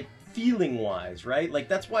 just like feeling wise, right? Like,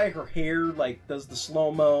 that's why her hair like does the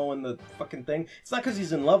slow-mo and the fucking thing. It's not because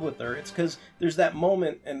he's in love with her, it's because there's that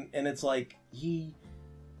moment, and it's like he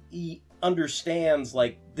understands,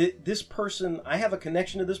 like, this person, I have a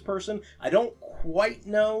connection to this person. I don't quite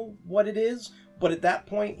know what it is, but at that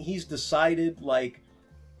point he's decided, like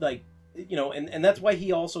you know, and that's why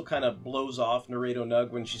he also kind of blows off Naruto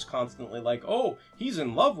Nug when she's constantly like, oh, he's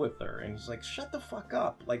in love with her, and he's like, shut the fuck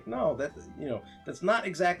up. Like, no, that, you know, that's not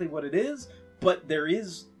exactly what it is, but there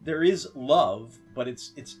is love, but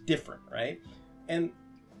it's different, right? And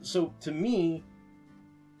so to me,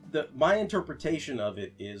 my interpretation of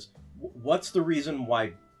it is, what's the reason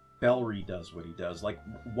why Bellry does what he does? Like,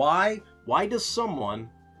 why does someone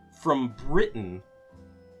from Britain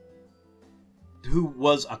who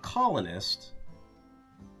was a colonist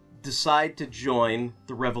decide to join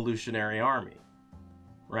the Revolutionary Army,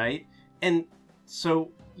 right? And so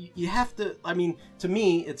you have to, I mean, to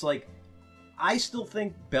me, it's like, I still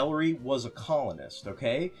think Bellry was a colonist,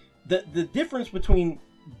 okay? The difference between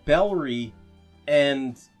Bellry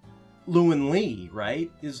and Lewin Lee,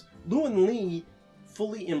 right, is Lewin Lee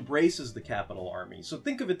fully embraces the Capital Army. So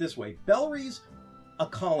think of it this way. Bellry's a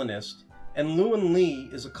colonist, and Lewin Lee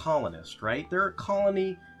is a colonist, right? They're a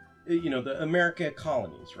colony, you know, the America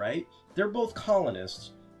colonies, right? They're both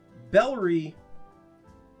colonists. Bellry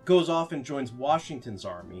goes off and joins Washington's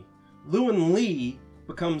army. Lewin Lee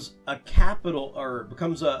becomes a capital, or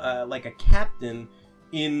becomes like a captain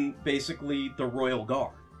in basically the Royal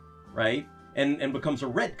Guard, right? And becomes a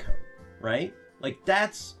redcoat, right? Like,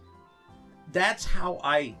 that's how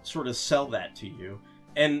I sort of sell that to you.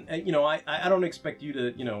 And, you know, I don't expect you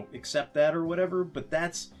to, you know, accept that or whatever, but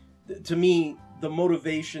that's, to me, the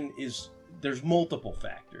motivation is, there's multiple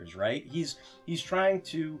factors, right? He's trying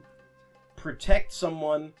to protect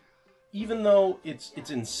someone, even though it's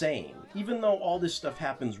insane, even though all this stuff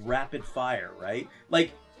happens rapid fire, right?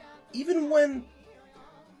 Like, even when,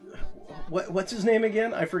 what's his name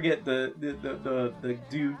again? I forget, the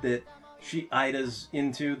dude that Ida's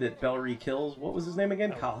into, that Bellry kills. What was his name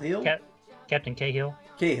again? Cahill? Captain Cahill.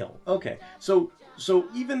 Cahill. Okay. So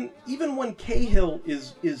even when Cahill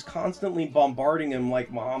is constantly bombarding him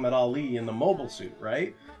like Muhammad Ali in the mobile suit,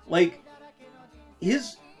 right? Like,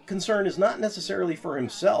 his concern is not necessarily for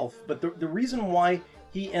himself, but the reason why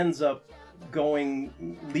he ends up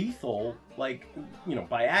going lethal, like, you know,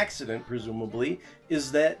 by accident, presumably,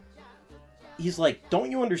 is that he's like,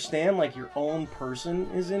 don't you understand, like, your own person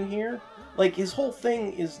is in here? Like, his whole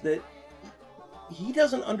thing is that he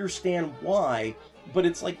doesn't understand why, but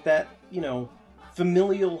it's like that, you know,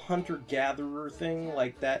 familial hunter-gatherer thing,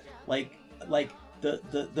 like that, like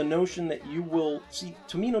the notion that you will see.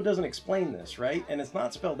 Tomino doesn't explain this, right? And it's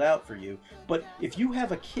not spelled out for you, but if you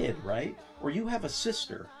have a kid, right, or you have a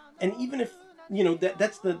sister, and even if, you know,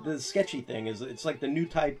 that's the sketchy thing, is it's like the new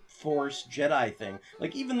type Force Jedi thing.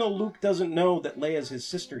 Like, even though Luke doesn't know that Leia's his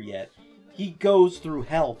sister yet, he goes through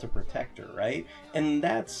hell to protect her, right? And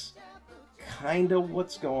that's kind of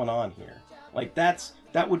what's going on here. Like, that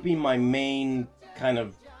would be my main kind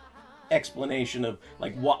of explanation of,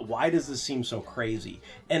 like, why does this seem so crazy?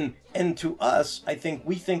 And to us, I think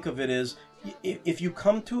we think of it as, if you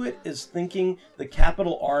come to it as thinking the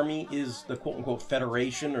Capital Army is the quote-unquote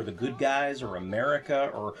Federation, or the good guys, or America,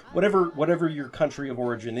 or whatever your country of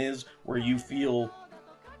origin is, where you feel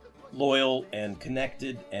loyal and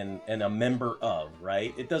connected and a member of,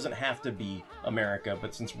 right? It doesn't have to be America,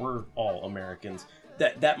 but since we're all Americans,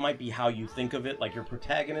 that might be how you think of it. Like, your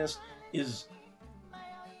protagonist is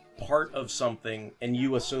part of something and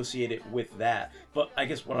you associate it with that. But I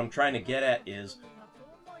guess what I'm trying to get at is,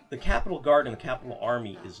 the Capitol Guard and the Capitol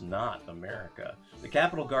Army is not America. The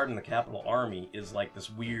Capitol Guard and the Capitol Army is like this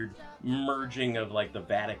weird merging of, like, the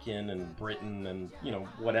Vatican and Britain and, you know,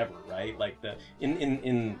 whatever, right? Like,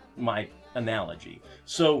 in my analogy.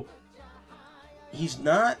 So he's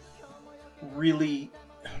not really,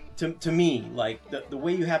 to me, like, the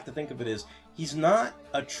way you have to think of it is, he's not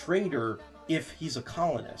a traitor if he's a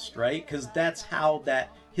colonist, right? Because that's how that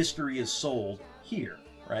history is sold here,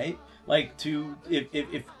 right? Like,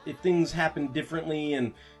 if things happened differently,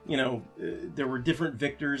 and, you know, there were different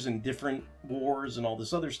victors and different wars and all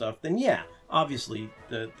this other stuff, then yeah, obviously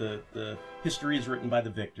the history is written by the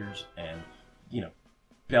victors, and, you know,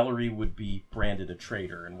 Bellry would be branded a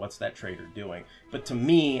traitor, and what's that traitor doing? But to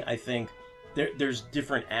me, I think there's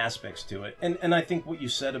different aspects to it, and I think what you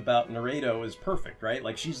said about Naruto is perfect, right?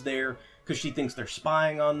 Like, she's there because she thinks they're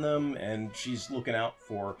spying on them, and she's looking out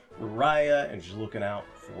for Uriah, and she's looking out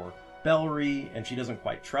for Bellry, and she doesn't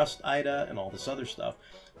quite trust Ida and all this other stuff.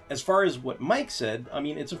 As far as what Mike said, I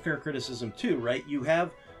mean, it's a fair criticism too, right? You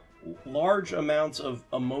have large amounts of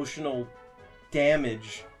emotional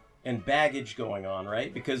damage and baggage going on,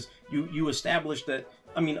 right? Because you established that,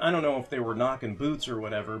 I mean, I don't know if they were knocking boots or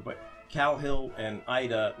whatever, but Calhill and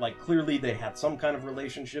Ida, like, clearly they had some kind of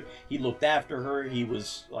relationship. He looked after her. He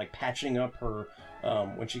was, like, patching up her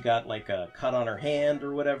when she got, like, a cut on her hand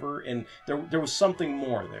or whatever. And there was something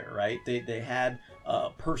more there, right? They had a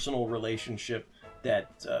personal relationship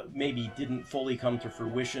that maybe didn't fully come to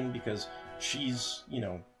fruition because she's, you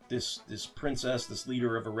know, this princess, this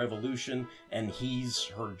leader of a revolution, and he's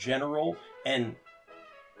her general. And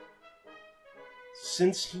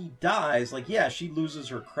since he dies, like, yeah, she loses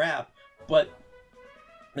her crap, but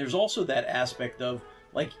there's also that aspect of,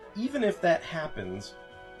 like, even if that happens,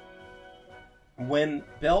 when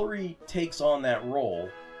Bellry takes on that role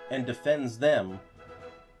and defends them,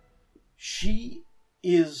 she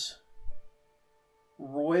is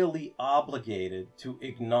royally obligated to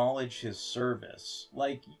acknowledge his service.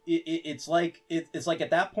 Like, it's like at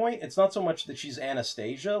that point, it's not so much that she's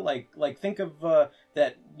Anastasia. Like think of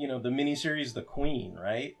that, you know, the miniseries The Queen,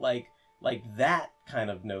 right? Like that kind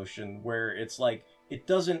of notion where it's like, it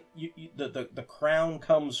doesn't, the crown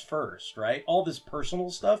comes first, right? All this personal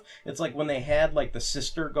stuff. It's like when they had, like, the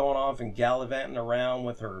sister going off and gallivanting around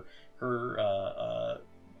with her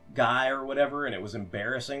guy or whatever, and it was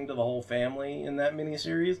embarrassing to the whole family in that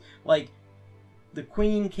miniseries. Like, the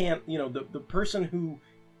queen can't, you know, the person who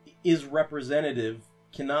is representative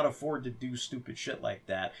cannot afford to do stupid shit like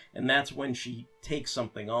that, and that's when she takes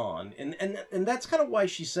something on, and that's kind of why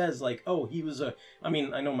she says, like, oh, he was I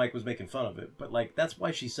mean, I know Mike was making fun of it, but, like, that's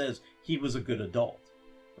why she says he was a good adult,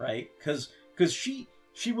 right? Because she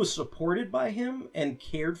was supported by him and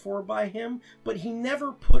cared for by him, but he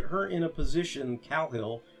never put her in a position,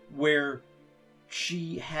 Calhill, where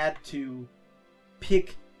she had to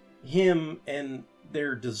pick him and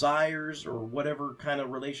their desires or whatever kind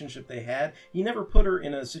of relationship they had. He never put her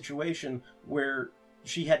in a situation where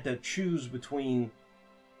she had to choose between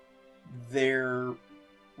their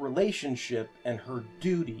relationship and her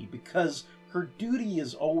duty, because her duty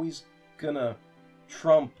is always gonna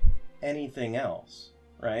trump anything else,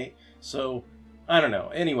 right? So, I don't know.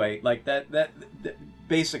 Anyway, like, that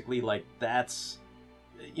basically, like, that's,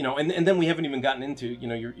 you know, and then we haven't even gotten into, you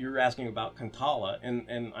know, you're asking about Kantala,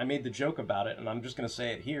 and I made the joke about it, and I'm just going to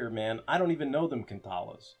say it here, man. I don't even know them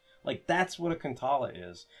Kantalas. Like, that's what a Kantala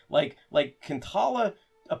is. Like Kantala,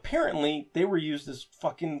 apparently, they were used as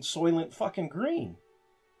fucking Soylent fucking Green.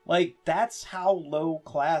 Like, that's how low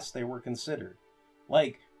class they were considered.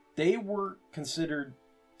 Like, they were considered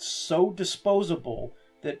so disposable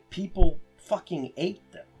that people fucking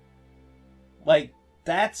ate them. Like,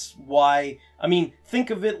 that's why, I mean, think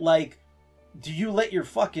of it like, do you let your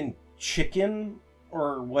fucking chicken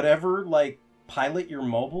or whatever, like, pilot your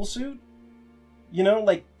mobile suit? You know,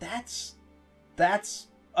 like, that's,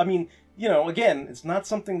 I mean, you know, again, it's not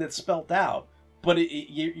something that's spelt out, but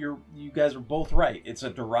you guys are both right. It's a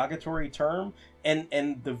derogatory term, and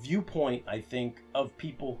the viewpoint, I think, of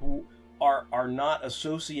people who are not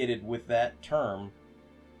associated with that term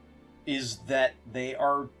is that they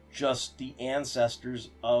are just the ancestors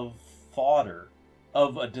of fodder,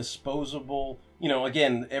 of a disposable, you know,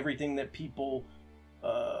 again, everything that people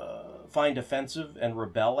find offensive and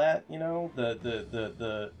rebel at, you know,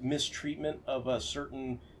 the mistreatment of a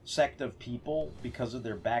certain sect of people because of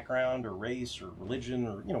their background or race or religion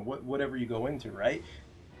or, you know, whatever you go into, right?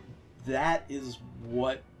 That is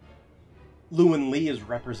what Llewyn Lee is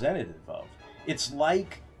representative of. It's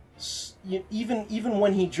like, even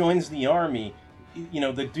when he joins the army, you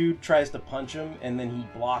know, the dude tries to punch him, and then he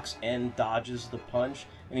blocks and dodges the punch,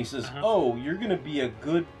 and he says, oh, you're gonna be a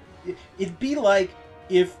good... It'd be like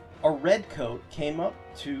if a redcoat came up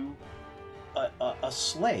to a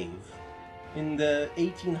slave in the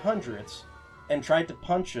 1800s and tried to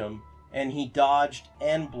punch him, and he dodged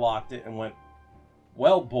and blocked it and went,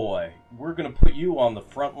 well, boy, we're gonna put you on the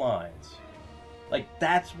front lines. Like,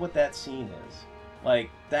 that's what that scene is.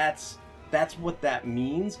 Like, that's what that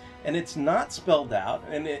means, and it's not spelled out,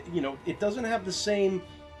 and it, you know, it doesn't have the same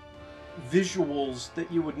visuals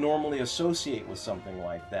that you would normally associate with something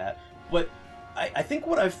like that. But I think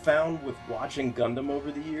what I've found with watching Gundam over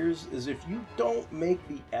the years is if you don't make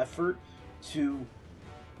the effort to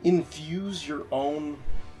infuse your own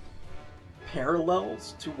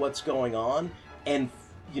parallels to what's going on, and,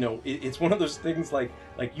 you know, it's one of those things like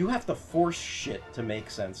you have to force shit to make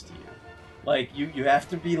sense to you. Like, you have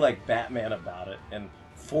to be like Batman about it and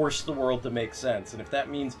force the world to make sense. And if that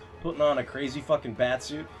means putting on a crazy fucking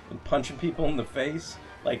batsuit and punching people in the face,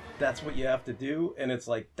 like, that's what you have to do. And it's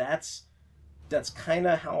like, that's kind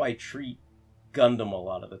of how I treat Gundam a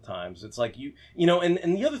lot of the times. It's like, you know, and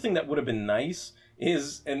the other thing that would have been nice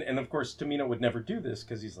is, and of course Tomino would never do this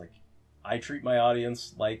because he's like, I treat my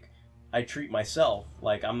audience like I treat myself.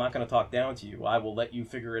 Like, I'm not going to talk down to you. I will let you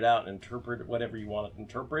figure it out and interpret whatever you want to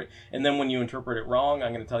interpret. And then when you interpret it wrong,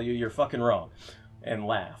 I'm going to tell you you're fucking wrong and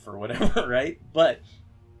laugh or whatever, right? But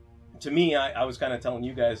to me, I was kind of telling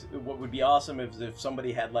you guys what would be awesome if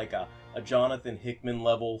somebody had like a Jonathan Hickman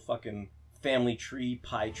level fucking family tree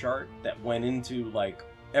pie chart that went into like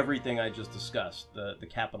everything I just discussed. The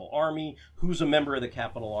Capital Army, who's a member of the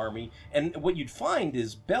Capital Army. And what you'd find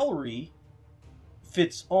is Bellry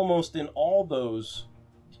fits almost in all those,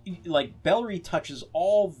 like Bellry touches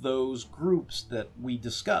all those groups that we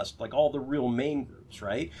discussed, like all the real main groups,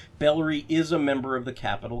 right? Bellry is a member of the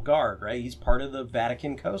Capitol Guard, right? He's part of the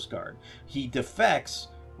Vatican Coast Guard. He defects,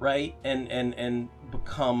 right, and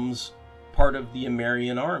becomes part of the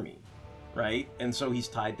Amerian Army, right? And so he's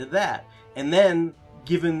tied to that. And then,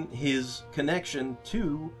 given his connection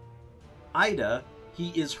to Ida,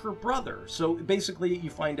 he is her brother. So basically, you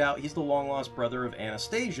find out he's the long-lost brother of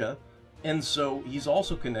Anastasia, and so he's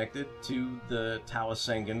also connected to the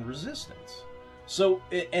Tawasengan resistance. So,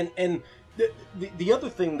 and the other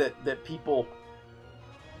thing that people...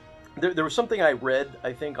 There was something I read,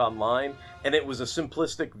 I think, online, and it was a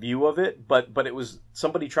simplistic view of it, but it was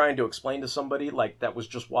somebody trying to explain to somebody, like, that was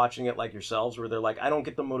just watching it like yourselves, where they're like, I don't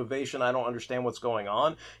get the motivation, I don't understand what's going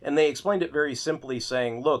on. And they explained it very simply,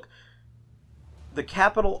 saying, look, the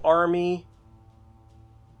Capital Army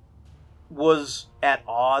was at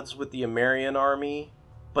odds with the Amerian Army,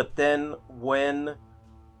 but then when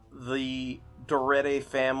the Dorede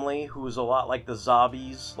family, who was a lot like the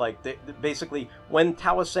Zabis, like basically when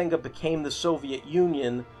Tawasenga became the Soviet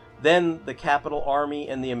Union, then the Capital Army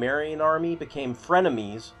and the American Army became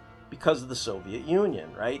frenemies because of the Soviet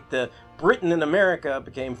Union, right? The Britain and America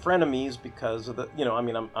became frenemies because of the, you know, I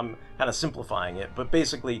mean, I'm kind of simplifying it, but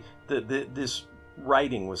basically this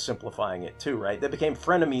writing was simplifying it too, right? They became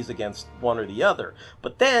frenemies against one or the other.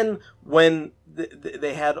 But then when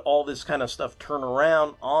they had all this kind of stuff turn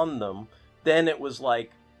around on them, then it was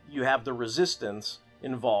like you have the resistance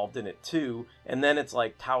involved in it too, and then it's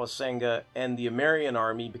like Tawasenga and the American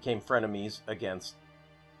Army became frenemies against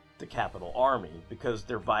the Capital Army because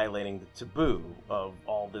they're violating the taboo of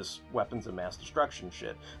all this weapons of mass destruction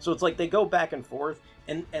shit. So it's like they go back and forth,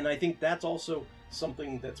 and I think that's also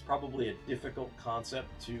something that's probably a difficult concept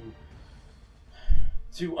to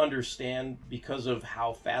understand because of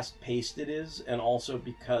how fast-paced it is, and also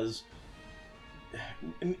because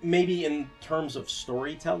maybe in terms of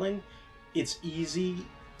storytelling, it's easy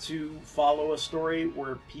to follow a story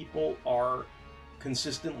where people are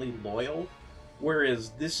consistently loyal, whereas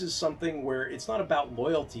this is something where it's not about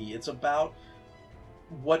loyalty, it's about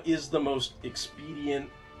what is the most expedient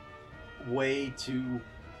way to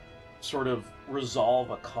sort of resolve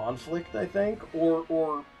a conflict, I think,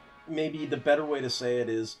 or maybe the better way to say it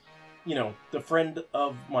is, you know, the friend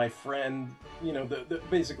of my friend, you know, the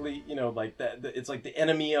basically, you know, like that, it's like the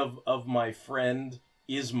enemy of my friend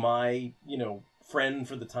is my, you know, friend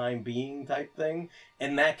for the time being type thing,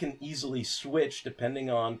 and that can easily switch depending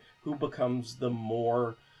on who becomes the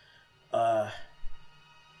more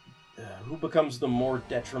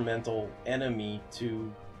detrimental enemy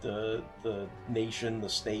to the nation, the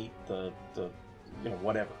state, the you know,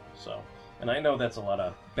 whatever. So, and I know that's a lot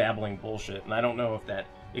of babbling bullshit, and I don't know if that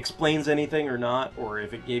explains anything or not, or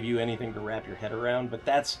if it gave you anything to wrap your head around, but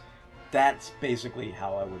that's basically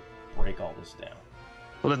how I would break all this down.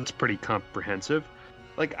 Well, that's pretty comprehensive.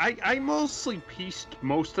 Like, I mostly pieced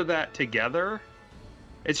most of that together.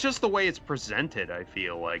 It's just the way it's presented, I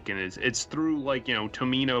feel like, and it's through, like, you know,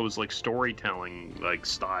 Tomino's, like, storytelling, like,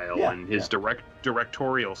 style, and his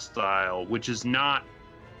directorial style, which is not,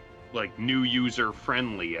 like, new user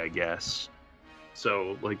friendly, I guess.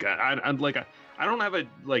 So, like, I don't have a,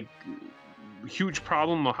 like, huge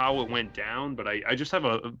problem of how it went down, but I just have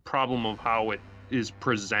a problem of how it is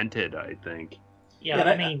presented, I think. Yeah,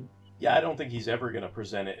 I mean... Yeah, I don't think he's ever going to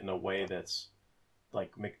present it in a way that's,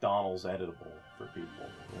 like, McDonald's editable for people,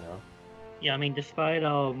 you know? Yeah, I mean, despite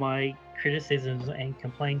all my criticisms and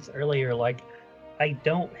complaints earlier, like, I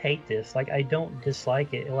don't hate this. Like, I don't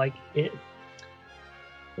dislike it. Like, it...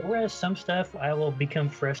 Whereas some stuff I will become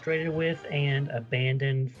frustrated with and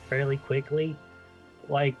abandon fairly quickly,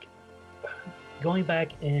 like, going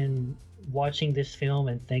back and watching this film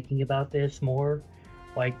and thinking about this more,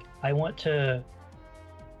 like, I want to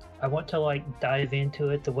like dive into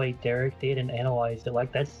it the way Derek did and analyze it.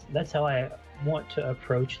 Like, that's how I want to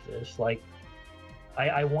approach this. Like,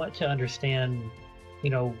 I want to understand,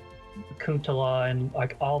 you know, Kuntala and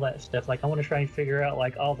like all that stuff. Like, I want to try and figure out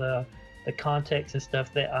like all the context and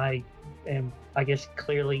stuff that I am, I guess,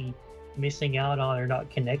 clearly missing out on or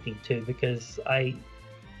not connecting to, because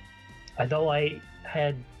although I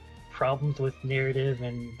had problems with narrative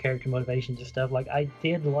and character motivations and stuff, like I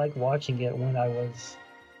did like watching it when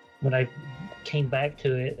I came back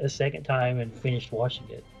to it a second time and finished watching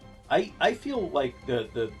it. I feel like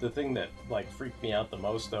the thing that like freaked me out the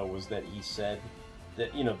most though was that he said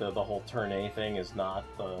that, you know, the whole turn A thing is not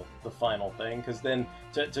the final thing, because then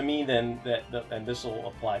to me then and this will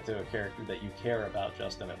apply to a character that you care about,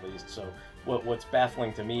 Justin, at least. So what's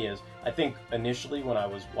baffling to me is, I think initially when I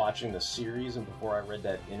was watching the series and before I read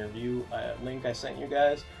that interview link I sent you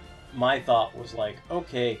guys, my thought was like,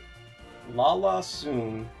 okay, Lala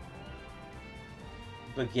Soon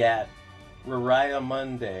begat Rariah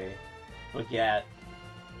Monday begat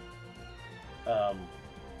I'm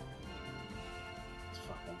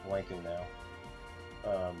blanking now.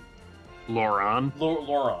 Loran?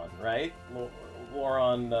 Loran, right?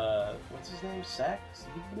 Loran, what's his name? Sax?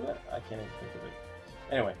 I can't even think of it.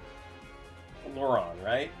 Anyway, Loran,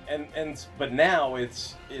 right? But now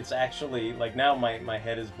it's actually, like, now my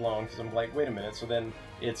head is blown, because I'm like, wait a minute, so then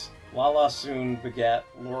it's Lala Soon begat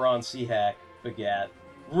Loran Seahack begat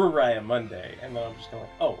Rariah Monday, and then I'm just kind of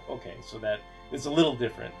like, oh, okay, so that it's a little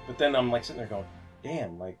different. But then I'm like sitting there going,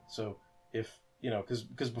 damn, like, so if, you know,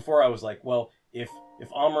 because before I was like, well, if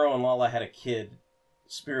Amuro and Lala had a kid,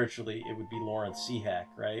 spiritually it would be Lauren Seahack,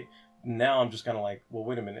 right? Now I'm just kind of like, well,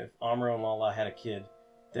 wait a minute, if Amuro and Lala had a kid,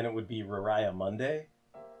 then it would be Rariah Monday,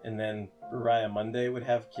 and then Rariah Monday would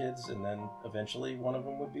have kids, and then eventually one of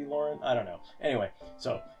them would be Lauren. I don't know. Anyway,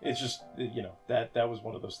 so it's just, you know, that was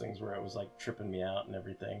one of those things where it was like tripping me out and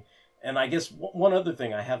everything. And I guess one other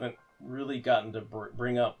thing I haven't really gotten to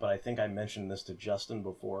bring up, but I think I mentioned this to Justin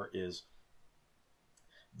before, is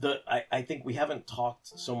I think we haven't talked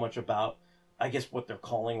so much about, I guess, what they're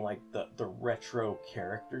calling like the retro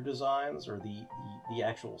character designs, or the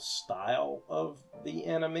actual style of the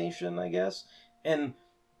animation, I guess. And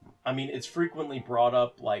I mean, it's frequently brought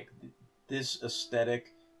up like this aesthetic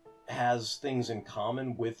has things in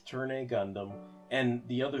common with Turn A Gundam. And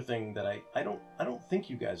the other thing that I don't think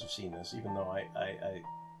you guys have seen this, even though I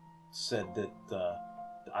said that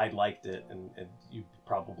I liked it, and you'd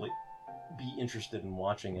probably be interested in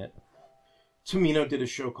watching it. Tomino did a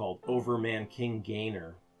show called Overman King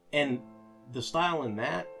Gainer, and the style in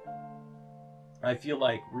that, I feel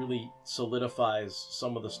like, really solidifies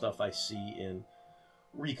some of the stuff I see in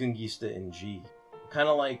Reconguista and G. Kind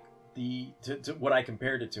of like to what I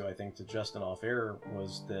compared it to, I think, to Justin off air,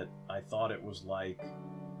 was that I thought it was like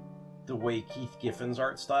the way Keith Giffen's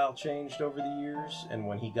art style changed over the years, and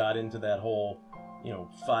when he got into that whole, you know,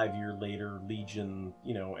 5 year later Legion,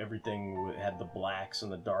 you know, everything had the blacks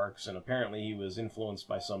and the darks, and apparently he was influenced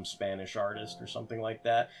by some Spanish artist or something like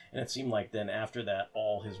that, and it seemed like then after that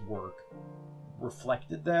all his work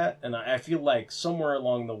reflected that. And I feel like somewhere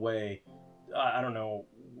along the way, I don't know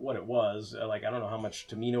what it was, like, I don't know how much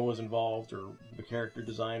Tomino was involved, or the character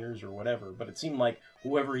designers, or whatever, but it seemed like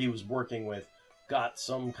whoever he was working with got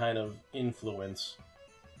some kind of influence,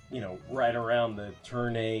 you know, right around the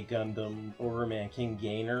Turn A Gundam Overman King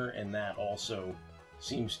Gainer, and that also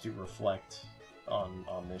seems to reflect on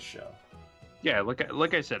this show. Yeah,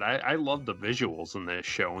 like I said, I love the visuals in this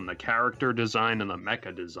show, and the character design and the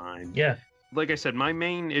mecha design. Yeah. Like I said, my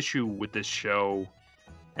main issue with this show,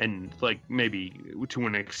 and like maybe to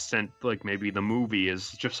an extent, like maybe the movie,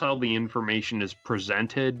 is just how the information is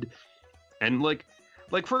presented. And like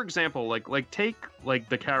for example, like take like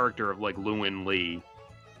the character of like Lewin Lee.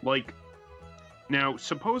 Like, now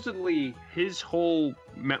supposedly his whole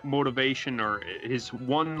motivation, or his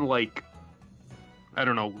one, like, I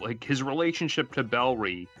don't know, like his relationship to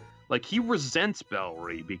Bellry, like he resents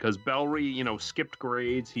Bellry because Bellry, you know, skipped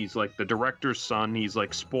grades. He's like the director's son. He's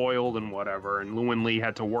like spoiled and whatever. And Lewin Lee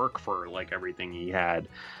had to work for like everything he had.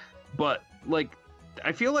 But like,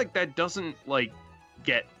 I feel like that doesn't like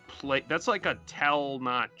get play. That's like a tell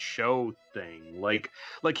not show thing. Like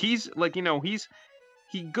he's like, you know, he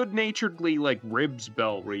good-naturedly like ribs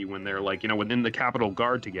Bellry when they're like, you know, within the Capitol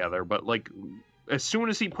Guard together. But like, as soon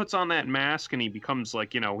as he puts on that mask and he becomes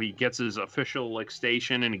like, you know, he gets his official like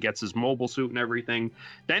station and he gets his mobile suit and everything,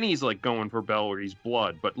 then he's like going for Bellry's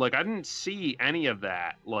blood. But like, I didn't see any of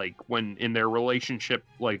that like when in their relationship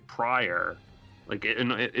like prior, like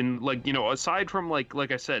in like, you know, aside from like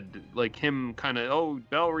I said, like him kind of, oh,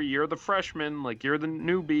 Bellry, you're the freshman, like you're the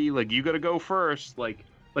newbie, like you got to go first, like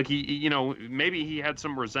he, you know, maybe he had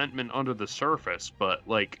some resentment under the surface, but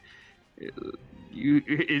like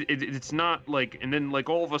it's not like, and then like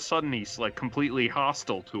all of a sudden he's like completely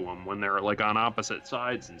hostile to him when they're like on opposite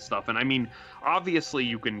sides and stuff. And I mean, obviously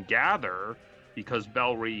you can gather, because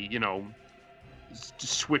Bellry, you know,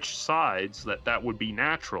 switched sides, that would be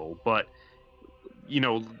natural, but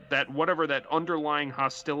that whatever that underlying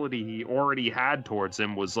hostility he already had towards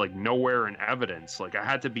him was like nowhere in evidence. Like I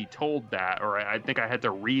had to be told that, or I think I had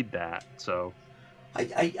to read that. So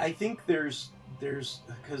I think there's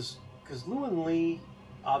because Lewin Lee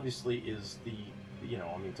obviously is the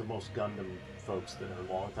to most Gundam folks that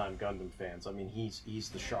are longtime Gundam fans, I mean he's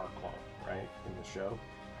the Char clone, right, in the show.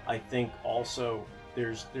 I think also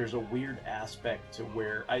there's a weird aspect to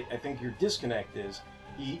where I think your disconnect is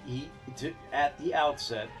at the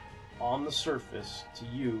outset, on the surface, to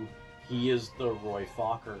you, he is the Roy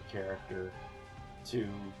Fokker character to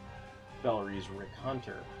Bellery's Rick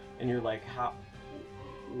Hunter. And you're like,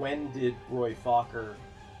 when did Roy Fokker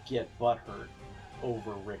get butthurt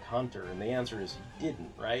over Rick Hunter? And the answer is he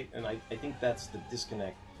didn't, right? And I think that's the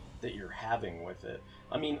disconnect that you're having with it.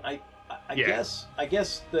 I mean, I guess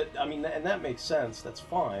that, I mean, and that makes sense, that's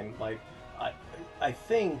fine. Like, I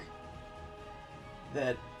think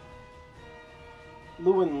that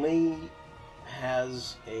Lewin Lee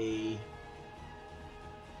has he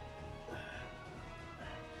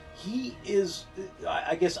is,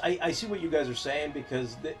 I guess I see what you guys are saying,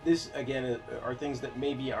 because this again are things that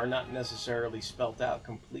maybe are not necessarily spelt out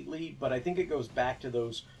completely, but I think it goes back to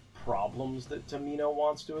those problems that Tomino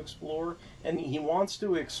wants to explore, and he wants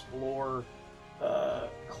to explore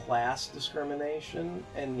class discrimination,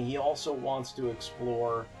 and he also wants to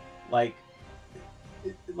explore like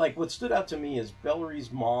what stood out to me is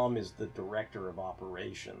Bellery's mom is the director of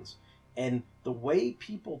operations, and the way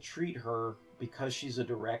people treat her because she's a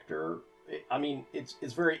director, I mean,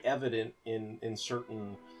 it's very evident in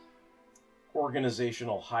certain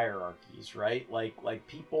organizational hierarchies, right? Like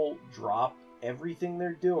people drop everything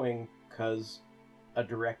they're doing because a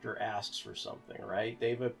director asks for something, right?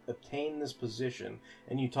 They've obtained this position,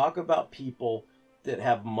 and you talk about people that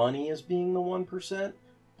have money as being the 1%,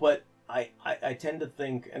 but I tend to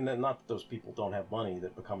think, and not that those people don't have money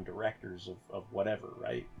that become directors of whatever,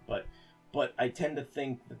 right? But I tend to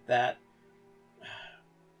think that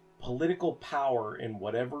political power in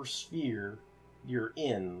whatever sphere you're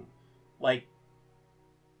in, like,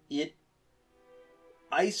 it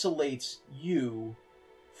isolates you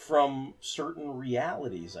from certain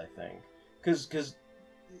realities, I think. Because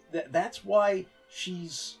that's why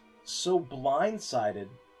she's so blindsided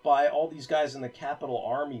by all these guys in the Capitol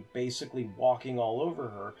Army basically walking all over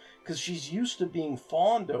her, because she's used to being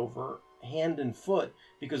fawned over hand and foot,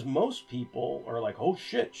 because most people are like, oh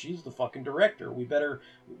shit, she's the fucking director, we better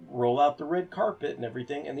roll out the red carpet and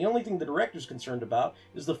everything, and the only thing the director's concerned about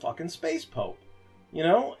is the fucking space pope,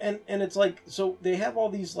 and it's like, so they have all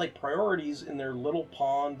these like priorities in their little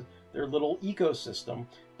pond, their little ecosystem,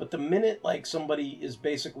 but the minute like somebody is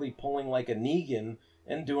basically pulling like a Negan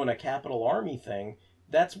and doing a Capitol Army thing,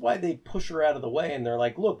 that's why they push her out of the way, and they're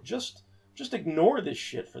like, look, just ignore this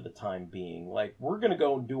shit for the time being. Like, we're going to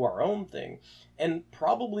go and do our own thing. And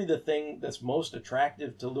probably the thing that's most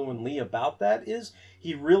attractive to Lewin Lee about that is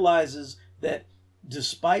he realizes that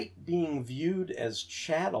despite being viewed as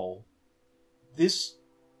chattel, this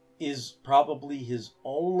is probably his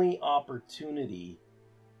only opportunity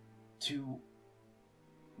to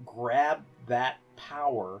grab that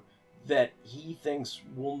power that he thinks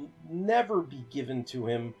will never be given to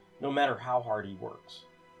him, no matter how hard he works.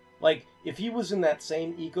 Like, if he was in that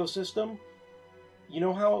same ecosystem, you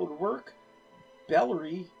know how it would work?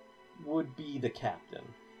 Bellery would be the captain.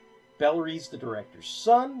 Bellery's the director's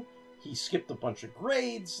son. He skipped a bunch of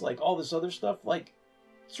grades, like all this other stuff. Like,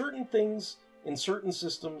 certain things in certain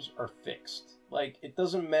systems are fixed. Like, it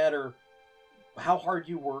doesn't matter how hard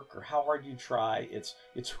you work or how hard you try. It's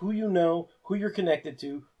who you know, who you're connected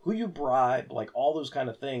to, who you bribe, like all those kind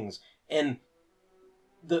of things. And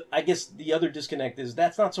I guess the other disconnect is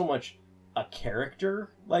that's not so much a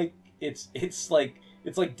character. Like, it's like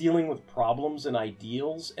dealing with problems and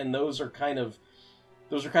ideals, and those are kind of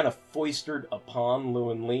foisted upon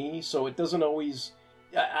Lewin Lee. So it doesn't always.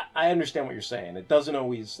 I understand what you're saying. It doesn't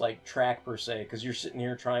always like track per se, because you're sitting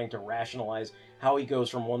here trying to rationalize how he goes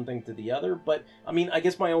from one thing to the other. But I mean, I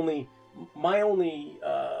guess my only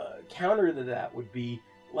counter to that would be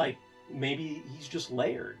like, maybe he's just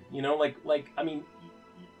layered. Like I mean,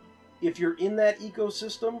 if you're in that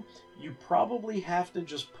ecosystem, you probably have to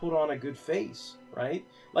just put on a good face, right?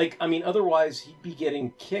 Like, I mean, otherwise he'd be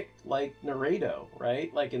getting kicked like Naruto,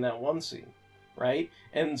 right? Like in that one scene. Right?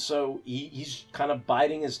 And so he's kind of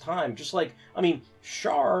biding his time. Just like, I mean,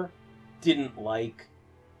 Char didn't like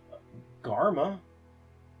Garma.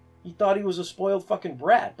 He thought he was a spoiled fucking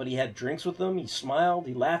brat, but he had drinks with him, he smiled,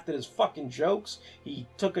 he laughed at his fucking jokes, he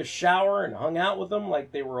took a shower and hung out with him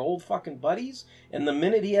like they were old fucking buddies, and the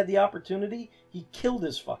minute he had the opportunity, he killed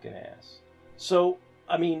his fucking ass. So,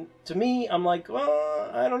 I mean, to me, I'm like,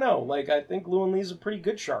 well, I don't know. Like, I think Llewyn Lee's a pretty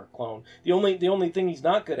good shark clone. The only thing he's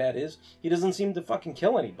not good at is he doesn't seem to fucking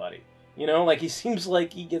kill anybody. You know, like he seems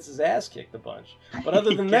like he gets his ass kicked a bunch. But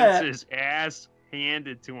other than that, he gets his ass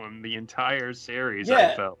handed to him the entire series.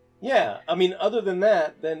 Yeah. I felt. Yeah, I mean, other than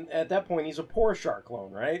that, then at that point he's a poor shark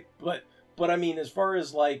clone, right? But I mean, as far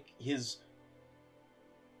as like his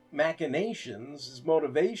machinations, his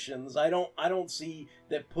motivations, I don't see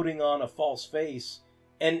that putting on a false face.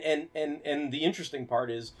 And the interesting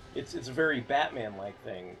part is it's a very Batman-like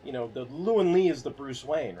thing. You know, the Llewyn Lee is the Bruce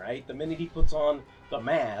Wayne, right? The minute he puts on the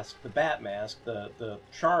mask, the Bat mask, the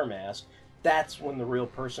Char mask, that's when the real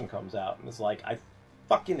person comes out and is like, I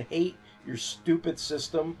fucking hate your stupid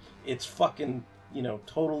system. It's fucking, you know,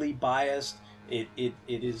 totally biased. It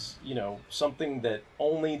is, you know, something that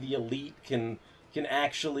only the elite can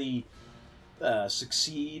actually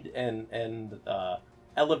succeed and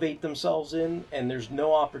elevate themselves in, and there's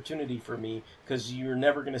no opportunity for me because you're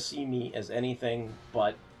never going to see me as anything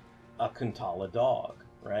but a Kuntala dog,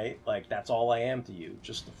 right? Like, that's all I am to you,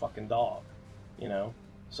 just a fucking dog, you know?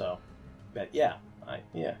 So, but yeah, I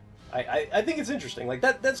think it's interesting. Like,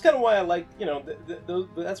 that's kind of why I like, you know,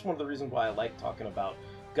 that's one of the reasons why I like talking about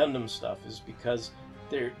Gundam stuff, is because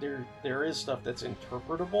there is stuff that's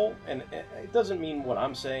interpretable, and it doesn't mean what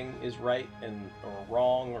I'm saying is right or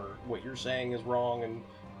wrong, or what you're saying is wrong, and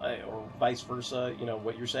or vice versa. You know,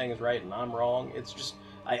 what you're saying is right and I'm wrong. It's just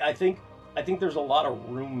I think there's a lot of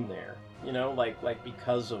room there. You know, like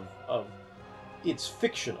because of it's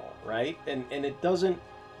fictional, right? And it doesn't.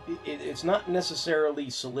 It's not necessarily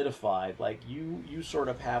solidified. Like you sort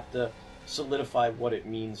of have to solidify what it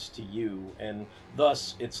means to you, and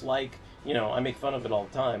thus it's like, you know, I make fun of it all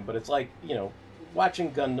the time, but it's like, you know,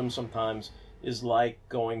 watching Gundam sometimes is like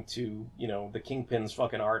going to, you know, the Kingpin's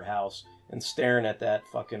fucking art house and staring at that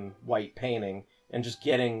fucking white painting and just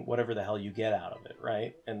getting whatever the hell you get out of it,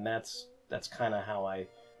 right? And that's kind of how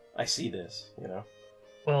I see this, you know.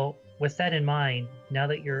 Well, with that in mind, now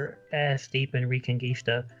that you're ass deep in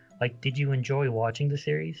Reconguista, like, did you enjoy watching the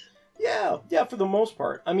series? Yeah, for the most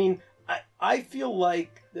part. I mean, I feel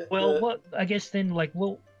like what I guess then, like,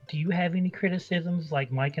 well, do you have any criticisms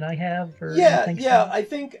like Mike and I have? Or yeah. so? I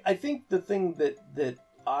think the thing that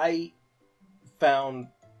I found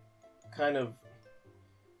kind of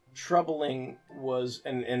troubling was,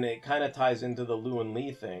 and it kind of ties into the Llewyn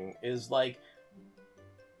Lee thing, is like,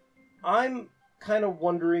 I'm kind of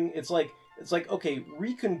wondering. It's like okay,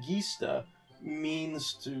 Reconguista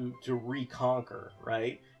means to reconquer,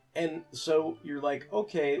 right? And so you're like,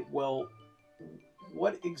 okay, well,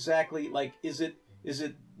 what exactly, like, is it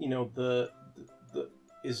you know,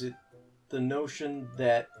 is it the notion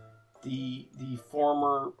that the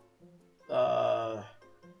former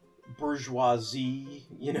bourgeoisie,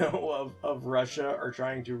 you know, of Russia are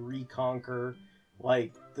trying to reconquer,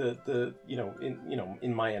 like the you know,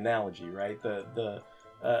 in my analogy, right, the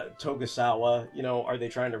Togasawa, you know, are they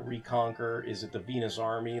trying to reconquer? Is it the Venus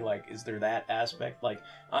Army? Like, is there that aspect? Like,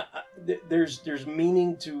 there's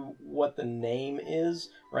meaning to what the name is,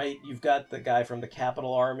 right? You've got the guy from the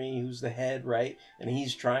Capital Army who's the head, right? And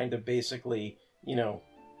he's trying to basically, you know,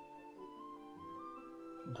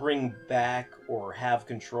 bring back or have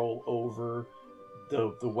control over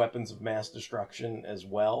the weapons of mass destruction as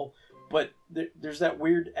well. But there's that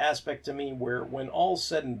weird aspect to me where, when all's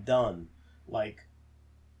said and done, like,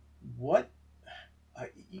 what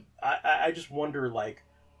I just wonder, like,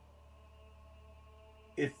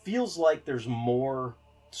 it feels like there's more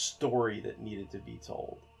story that needed to be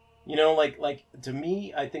told, you know, like to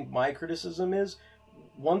me, I think my criticism is,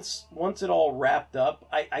 once it all wrapped up,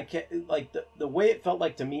 I can't, like, the way it felt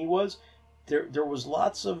like to me was there was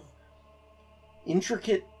lots of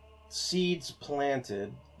intricate seeds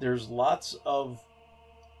planted, there's lots of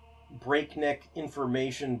breakneck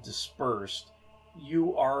information dispersed.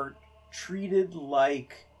 You are treated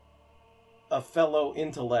like a fellow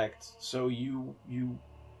intellect, so you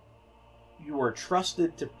are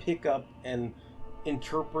trusted to pick up and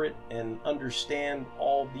interpret and understand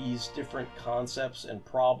all these different concepts and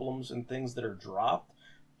problems and things that are dropped.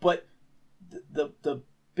 But the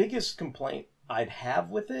biggest complaint I'd have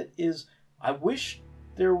with it is, I wish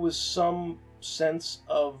there was some sense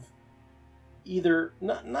of either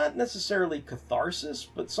not necessarily catharsis,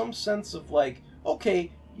 but some sense of, like,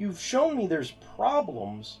 okay, you've shown me there's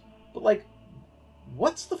problems, but, like,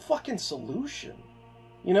 what's the fucking solution?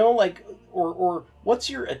 You know, like, or what's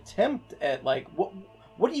your attempt at, like,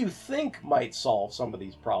 what do you think might solve some of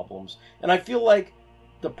these problems? And I feel like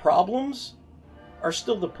the problems are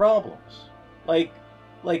still the problems. Like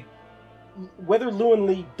whether Llewyn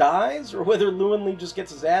Lee dies or whether Llewyn Lee just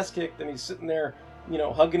gets his ass kicked and he's sitting there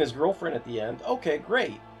hugging his girlfriend at the end. Okay,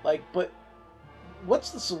 great. Like, but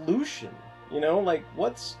what's the solution? Like,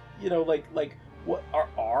 what's, what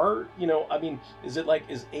I mean, is it like,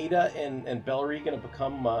 is Ada and Bellary gonna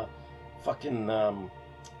become fucking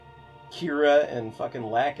Kira and fucking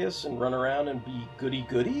Lacus and run around and be goody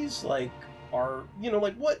goodies? Like,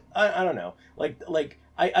 like what? I don't know.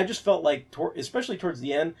 I just felt like, especially towards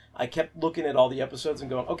the end, I kept looking at all the episodes and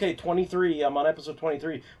going, okay, 23, I'm on episode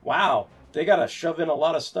 23. Wow, they gotta shove in a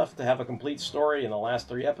lot of stuff to have a complete story in the last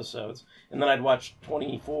 3 episodes. And then I'd watch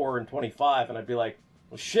 24 and 25, and I'd be like,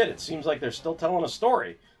 well, shit, it seems like they're still telling a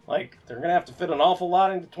story. Like, they're gonna have to fit an awful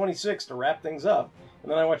lot into 26 to wrap things up.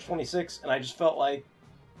 And then I watched 26, and I just felt like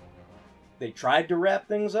they tried to wrap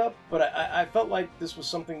things up, but I felt like this was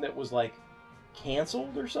something that was, like,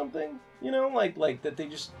 canceled or something, like that they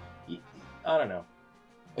just, I don't know.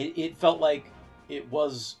 It felt like it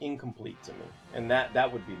was incomplete to me, and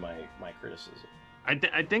that would be my criticism.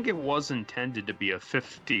 I think it was intended to be a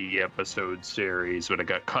 50 episode series, but it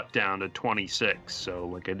got cut down to 26. So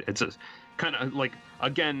like it's a kind of like,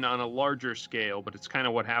 again, on a larger scale, but it's kind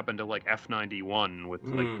of what happened to like F91 with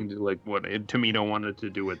like what Tomino wanted to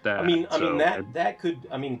do with that. I mean that could,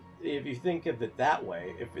 I mean, if you think of it that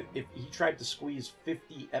way, if he tried to squeeze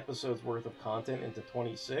 50 episodes worth of content into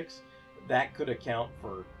 26, that could account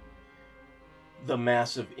for the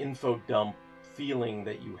massive info dump feeling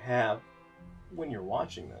that you have when you're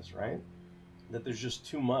watching this, right? That there's just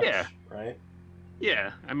too much, right?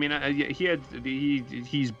 Yeah, I mean,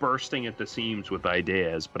 he's bursting at the seams with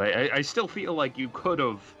ideas, but I still feel like you could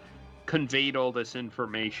have conveyed all this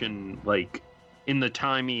information like in the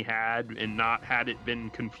time he had, and not had it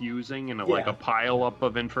been confusing and like a pile up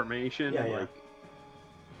of information.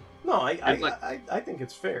 No, I think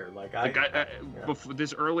it's fair. Before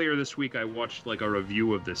earlier this week, I watched like a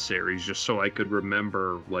review of this series just so I could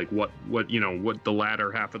remember like what the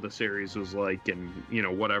latter half of the series was like, and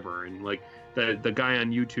whatever, and like the guy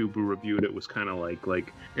on YouTube who reviewed it was kind of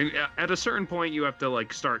like and at a certain point you have to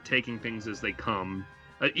like start taking things as they come.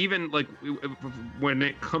 Even like when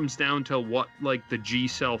it comes down to what like the G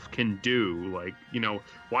self can do, like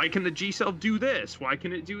why can the G self do this? Why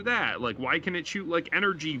can it do that? Like why can it shoot like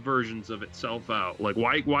energy versions of itself out? Like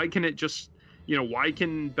why can it just why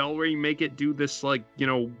can Bellary make it do this like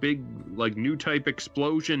big like new type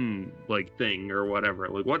explosion like thing or whatever?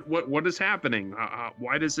 Like what is happening?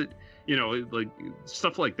 Why does it like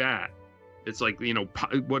stuff like that? It's like,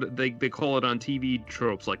 what they call it on TV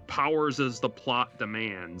tropes, like powers as the plot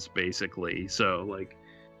demands, basically. So like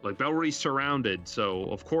Belry's surrounded, so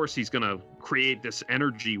of course he's gonna create this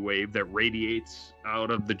energy wave that radiates out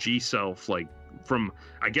of the G self, like from,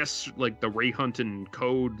 I guess, like the Ray Hunton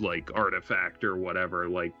code like artifact or whatever,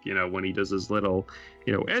 like when he does his little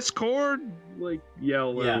Escort like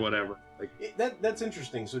yell or whatever. Like that's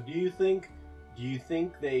interesting. So do you think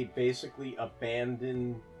they basically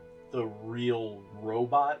abandon the real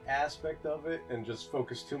robot aspect of it and just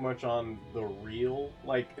focus too much on the real,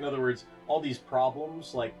 like, in other words, all these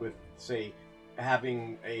problems, like with, say,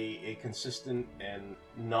 having a consistent and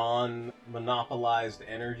non-monopolized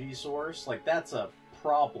energy source, like, that's a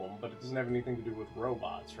problem, but it doesn't have anything to do with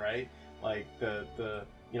robots, right? Like, the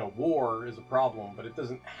war is a problem, but it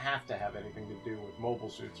doesn't have to have anything to do with mobile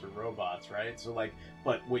suits or robots, right? So, like,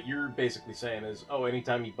 but what you're basically saying is,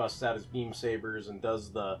 anytime he busts out his beam sabers and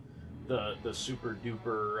does the super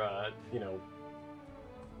duper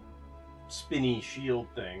spinny shield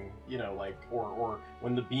thing, like, or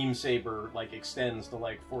when the beam saber like extends to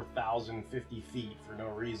like 4,050 feet for no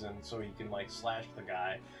reason, so he can like slash the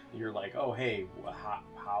guy, you're like, oh hey,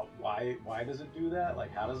 why does it do that?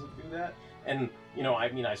 Like, how does it do that? And I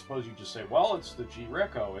mean, I suppose you just say, well, it's the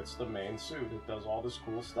G-Reco, it's the main suit, it does all this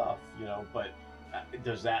cool stuff, but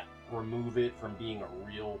does that remove it from being a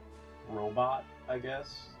real robot, I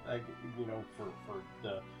guess, for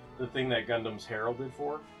the thing that Gundam's heralded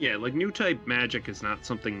for? Yeah, like new type magic is not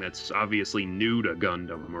something that's obviously new to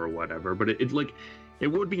Gundam or whatever, but it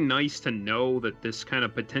would be nice to know that this kind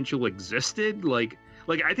of potential existed. Like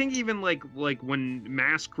I think even like when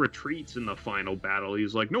Mask retreats in the final battle,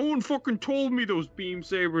 he's like, no one fucking told me those beam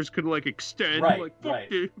sabers could like extend. Right, like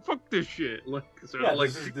fuck this shit. Like, so this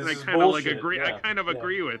I is kind of like bullshit. agree. Yeah, I kind of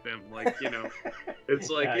agree with him. Like it's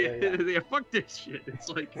like yeah, fuck this shit. It's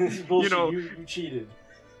like this is bullshit. You cheated.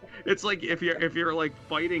 It's like if you're like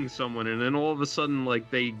fighting someone and then all of a sudden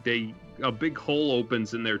like they a big hole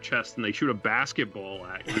opens in their chest and they shoot a basketball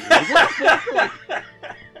at you. Like, what the fuck? Like,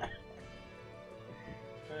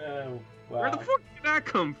 wow. Where the fuck did that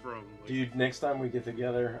come from? Like, dude, next time we get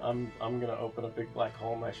together, I'm gonna open a big black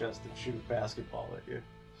hole in my chest and shoot a basketball at you.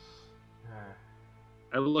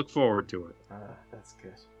 I look forward to it. That's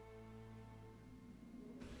good.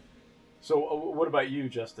 So, what about you,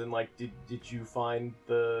 Justin? Like, did you find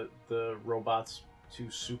the robots too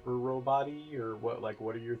super robot-y, or what? Like,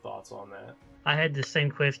 what are your thoughts on that? I had the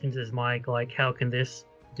same questions as Mike, like how can this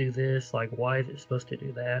do this? Like why is it supposed to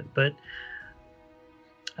do that? But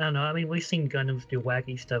I don't know. I mean, we've seen Gundams do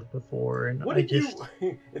wacky stuff before, and What I did just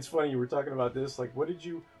you? It's funny you were talking about this. Like, what did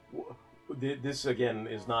you? This again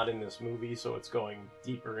is not in this movie, so it's going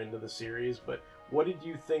deeper into the series. But what did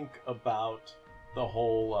you think about the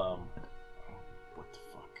whole? What the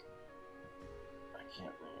fuck? I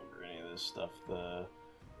can't remember any of this stuff. The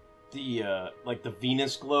like the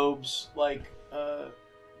Venus globes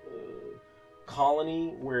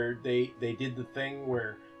colony where they did the thing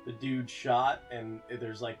where the dude shot and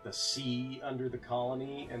there's like the sea under the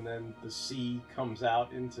colony and then the sea comes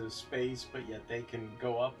out into space, but yet they can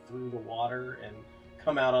go up through the water and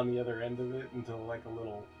come out on the other end of it into like a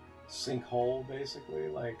little sinkhole basically.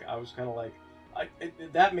 Like I was kind of like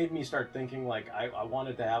that made me start thinking like I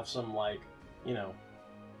wanted to have some like, you know,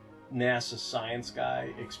 NASA science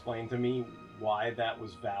guy explain to me why that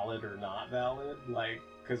was valid or not valid, like,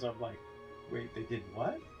 because I'm like, wait, they did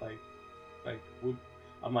what?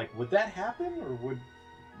 Would that happen, or would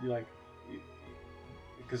you like?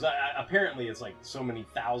 Because apparently it's like so many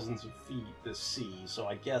thousands of feet this sea, so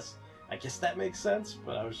I guess that makes sense.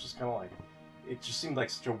 But I was just kind of like, it just seemed like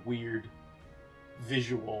such a weird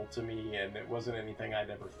visual to me, and it wasn't anything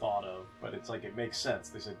I'd ever thought of. But it's like it makes sense.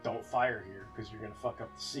 They said don't fire here because you're gonna fuck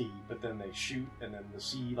up the sea, but then they shoot, and then the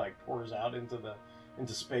sea like pours out into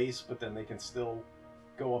space, but then they can still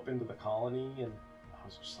go up into the colony, and I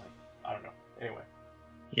was just like, I don't know. Anyway.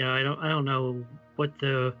 Yeah, I don't know what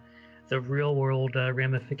the real world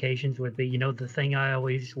ramifications would be. You know, the thing I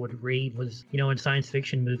always would read was, you know, in science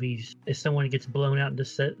fiction movies, if someone gets blown out into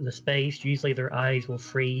the space, usually their eyes will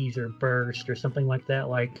freeze or burst or something like that.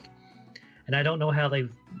 Like, and I don't know how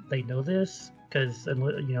they know this because,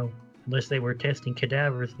 you know, unless they were testing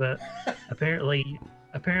cadavers, but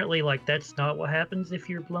apparently like that's not what happens if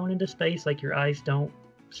you're blown into space. Like your eyes don't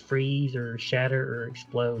freeze or shatter or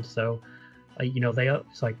explode. So. You know,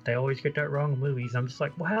 it's like they always get that wrong in movies. I'm just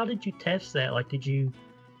like, well, how did you test that? Like, did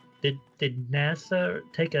NASA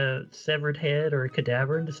take a severed head or a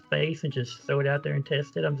cadaver into space and just throw it out there and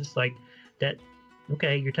test it? I'm just like, that.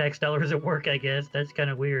 Okay, your tax dollars at work, I guess. That's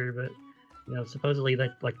kind of weird, but you know, supposedly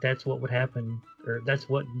that's what would happen, or that's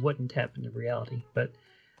what wouldn't happen in reality. But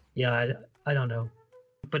yeah, I don't know.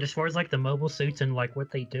 But as far as like the mobile suits and like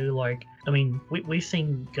what they do, like I mean, we've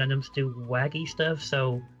seen Gundams do wacky stuff,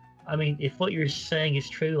 so. I mean, if what you're saying is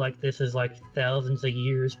true, like this is like thousands of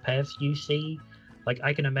years past UC, like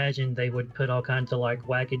I can imagine they would put all kinds of like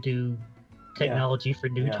wackadoo technology for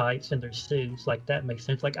new types in their suits. Like that makes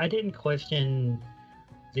sense. Like I didn't question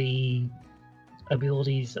the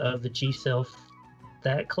abilities of the G-Self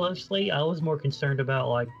that closely. I was more concerned about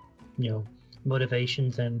like, you know,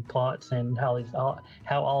 motivations and plots and how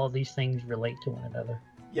all of these things relate to one another.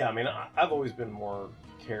 Yeah, I mean, I've always been more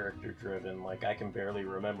character driven. Like I can barely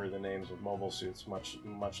remember the names of mobile suits, much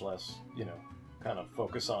less, you know, kind of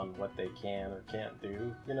focus on what they can or can't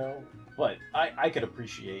do, you know. But I could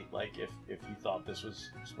appreciate like if you thought this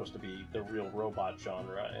was supposed to be the real robot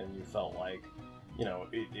genre and you felt like, you know,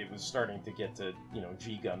 it was starting to get to, you know,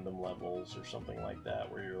 G Gundam levels or something like that,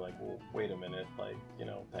 where you're like, well, wait a minute, like, you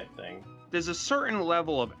know, type thing. There's a certain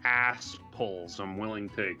level of ass pulls I'm willing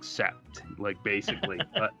to accept, like basically,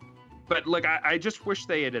 But like, I just wish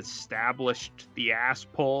they had established the ass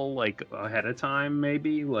pull like ahead of time,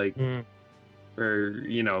 maybe like, or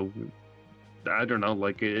you know, I don't know,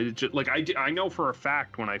 like it just, like I know for a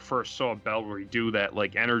fact when I first saw Bellry do that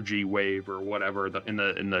like energy wave or whatever in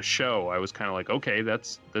the show, I was kind of like, okay,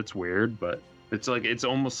 that's weird, but it's like it's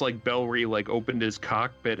almost like Bellry like opened his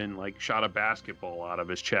cockpit and like shot a basketball out of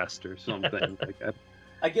his chest or something like that.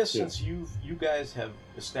 I guess since you guys have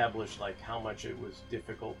established like how much it was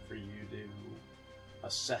difficult for you to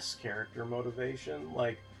assess character motivation,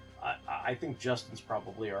 like I think Justin's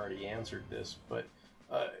probably already answered this, but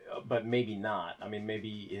maybe not. I mean,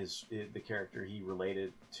 maybe the character he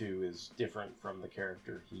related to is different from the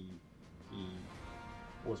character he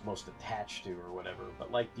was most attached to or whatever.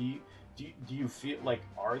 But like, do you feel like,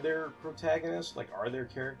 are there protagonists, like are there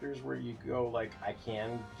characters where you go like, I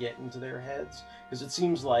can get into their heads? Because it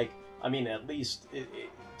seems like, I mean, at least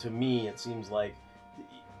to me it seems like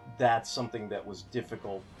that's something that was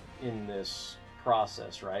difficult in this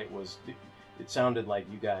process, right? It sounded like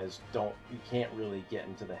you can't really get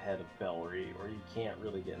into the head of Bellry, or you can't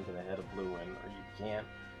really get into the head of Bluin, or you can't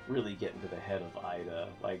really get into the head of Ida.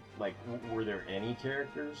 Like were there any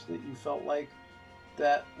characters that you felt like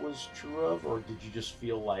that was true of, or did you just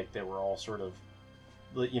feel like they were all sort of,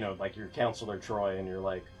 you know, like your counselor Troy, and you're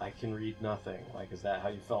like, I can read nothing? Like, is that how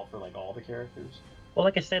you felt for like all the characters? Well,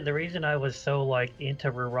 like I said, the reason I was so like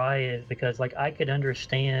into Rariah is because like I could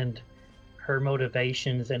understand her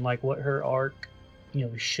motivations and like what her arc, you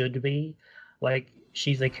know, should be. Like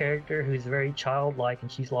she's a character who's very childlike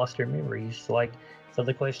and she's lost her memories. Like, so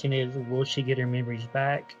the question is, will she get her memories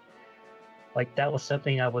back? Like that was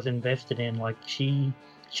something I was invested in. Like she's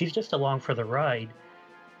just along for the ride,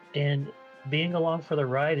 and being along for the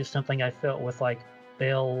ride is something I felt with like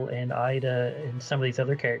Belle and Ida and some of these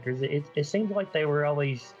other characters. It seemed like they were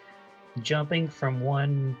always jumping from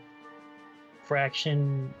one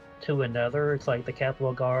fraction to another. It's like the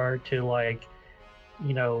Capitol Guard to like,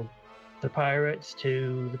 you know, the pirates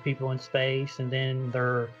to the people in space, and then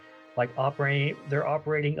they're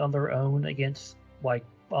operating on their own against like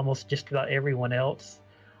almost just about everyone else.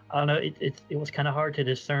 I don't know. It was kind of hard to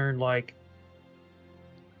discern like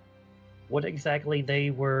what exactly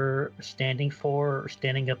they were standing for, or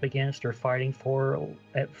standing up against, or fighting for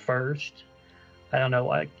at first. I don't know.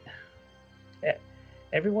 Like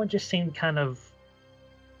everyone just seemed kind of,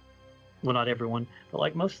 well, not everyone, but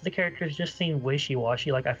like most of the characters just seemed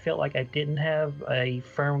wishy-washy. Like I felt like I didn't have a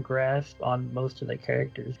firm grasp on most of the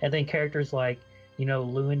characters. And then characters like, you know,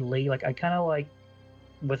 Lou and Lee, like I kind of like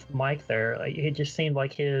with Mike there, like, it just seemed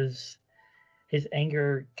like his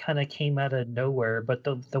anger kind of came out of nowhere. But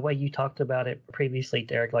the way you talked about it previously,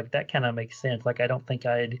 Derek, like that kind of makes sense. Like I don't think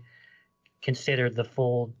I'd considered the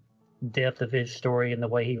full depth of his story and the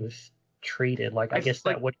way he was treated. Like I guess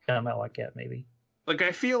that would come out like that maybe. Like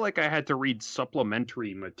I feel like I had to read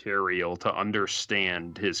supplementary material to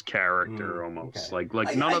understand his character almost. Okay.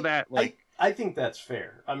 Like none of that like I think that's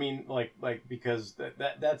fair. I mean, like because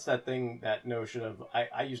that's that thing, that notion of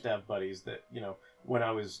I used to have buddies that, you know, when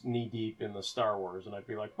I was knee deep in the Star Wars, and I'd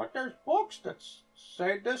be like, but there's books that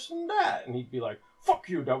say this and that, and he'd be like, fuck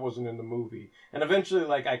you, that wasn't in the movie. And eventually,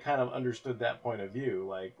 like, I kind of understood that point of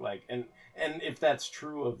view, and if that's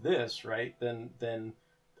true of this, right, then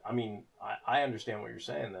I mean, I understand what you're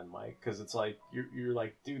saying then, Mike, because it's like you're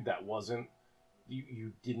like, dude, that wasn't,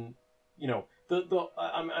 you didn't, you know,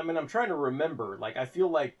 I mean, I'm trying to remember, like, I feel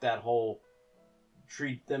like that whole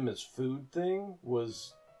treat them as food thing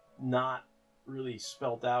was not really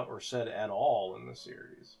spelt out or said at all in the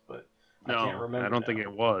series, but I can't remember. I don't think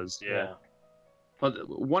it was. Yeah. But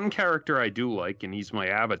one character I do like, and he's my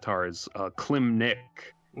avatar, is Klim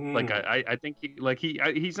Nick. Like I think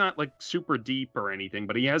he's not like super deep or anything,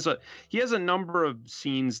 but he has a number of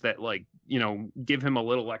scenes that, like, you know, give him a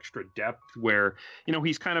little extra depth, where, you know,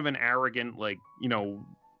 he's kind of an arrogant, like, you know,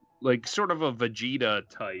 like sort of a Vegeta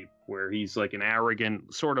type, where he's like an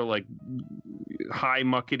arrogant sort of like high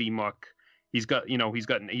muckety muck. He's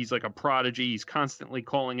like a prodigy. He's constantly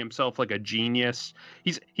calling himself like a genius.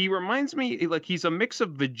 He reminds me, like, he's a mix of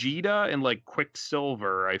Vegeta and like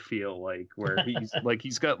Quicksilver, I feel like, where he's like,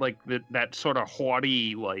 he's got like that sort of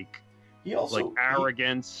haughty, like, he also, like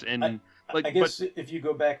arrogance. And like, I guess if you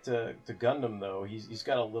go back to Gundam though, he's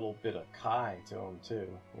got a little bit of Kai to him too,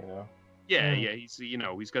 you know. Yeah, he's, you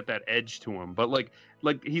know, he's got that edge to him, but like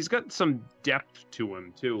he's got some depth to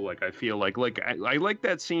him too. Like I feel like I like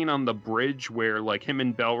that scene on the bridge where like him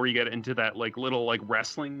and Bellry get into that like little like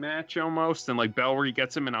wrestling match almost, and like Bellry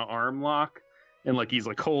gets him in an arm lock, and like he's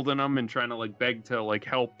like holding him and trying to like beg to like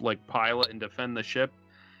help like pilot and defend the ship.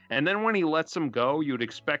 And then when he lets him go, you'd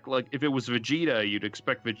expect, like, if it was Vegeta, you'd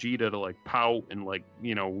expect Vegeta to like pout and like,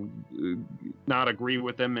 you know, not agree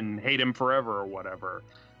with him and hate him forever or whatever.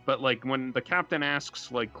 But like when the captain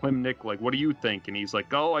asks like Klim Nick, like, what do you think? And he's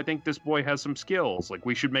like, oh, I think this boy has some skills. Like,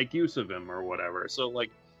 we should make use of him or whatever. So like,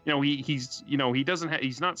 you know, he's you know,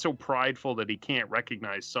 he's not so prideful that he can't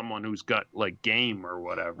recognize someone who's got like game or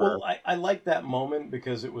whatever. Well, I like that moment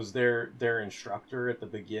because it was their instructor at the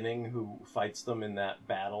beginning who fights them in that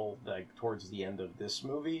battle, like towards the end of this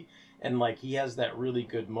movie, and like he has that really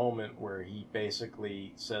good moment where he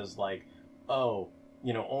basically says like, oh,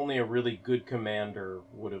 you know, only a really good commander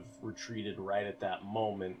would have retreated right at that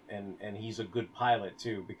moment, and he's a good pilot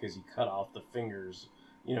too because he cut off the fingers,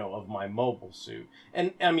 you know, of my mobile suit.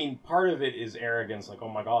 And I mean, part of it is arrogance, like, oh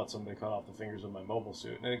my god, somebody cut off the fingers of my mobile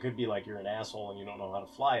suit. And it could be like you're an asshole and you don't know how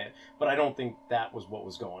to fly it. But I don't think that was what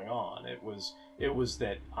was going on. It was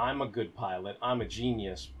that I'm a good pilot, I'm a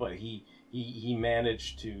genius, but he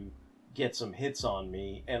managed to get some hits on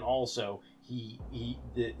me, and also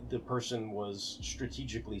the person was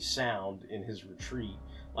strategically sound in his retreat,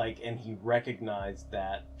 like, and he recognized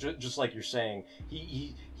that, just like you're saying,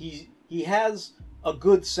 he has a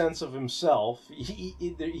good sense of himself.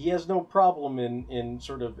 He has no problem in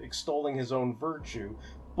sort of extolling his own virtue,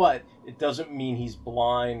 but it doesn't mean he's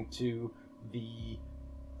blind to the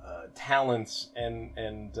talents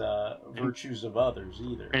and virtues of others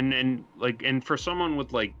either. And for someone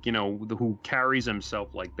with like, you know, who carries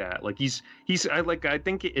himself like that, like he's I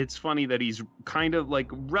think it's funny that he's kind of like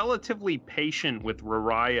relatively patient with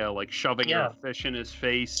Rariah, like shoving a fish in his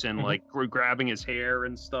face and like grabbing his hair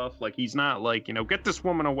and stuff. Like he's not like, you know, get this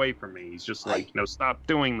woman away from me. He's just like, you know, stop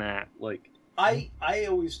doing that. Like I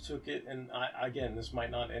always took it, and again, this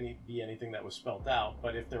might not be anything that was spelled out,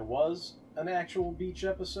 but if there was an actual beach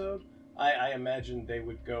episode, I imagine they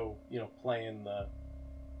would go, you know, play in the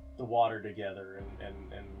water together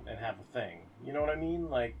and have a thing. You know what I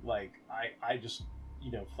mean? Like I just,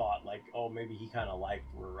 you know, thought like, oh, maybe he kind of liked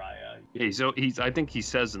Rariah. Yeah, I think he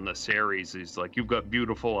says in the series, he's like, you've got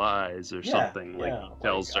beautiful eyes or something. Like he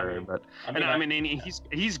tells her,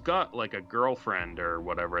 he's got like a girlfriend or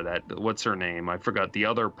whatever. What's her name? I forgot the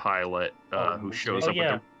other pilot who shows up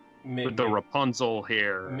with the Rapunzel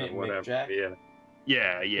hair or whatever. Jack?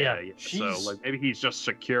 Yeah. So like maybe he's just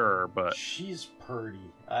secure, but she's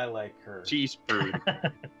pretty. I like her. She's pretty.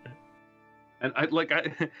 And I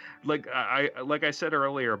said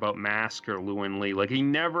earlier about Mask or Llewyn Lee, like he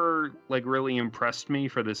never like really impressed me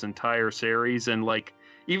for this entire series. And like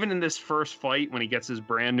even in this first fight when he gets his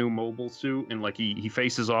brand new mobile suit and like he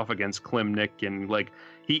faces off against Klimnik and like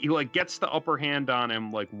he like gets the upper hand on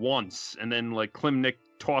him like once, and then like Klimnik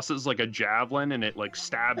tosses like a javelin and it like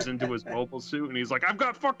stabs into his mobile suit, and he's like, I've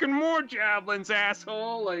got fucking more javelins,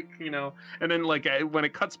 asshole, like, you know. And then like when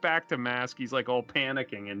it cuts back to Mask, he's like all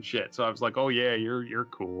panicking and shit. So I was like, oh yeah, you're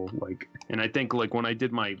cool. Like, and I think like when I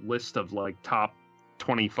did my list of like top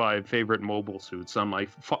 25 favorite mobile suits, on my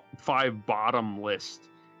 5 bottom list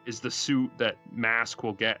is the suit that Mask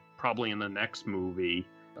will get probably in the next movie.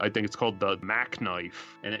 I think it's called the Mac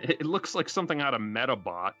Knife, and it looks like something out of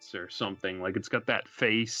Metabots or something. Like it's got that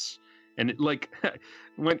face, and it like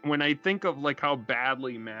when I think of like how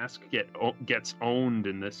badly Mask gets owned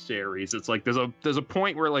in this series, it's like there's a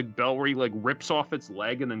point where like Bellry like rips off its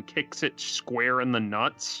leg and then kicks it square in the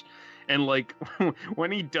nuts, and like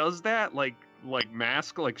when he does that, like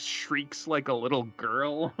Mask like shrieks like a little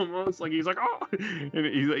girl almost, like he's like, oh, and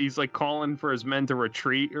he's like calling for his men to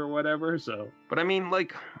retreat or whatever. So, but I mean,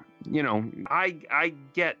 like, you know, I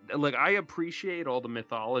get, like, I appreciate all the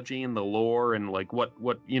mythology and the lore and like what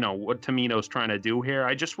you know what Tomino's trying to do here.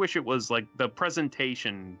 I just wish it was like the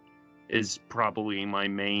presentation is probably my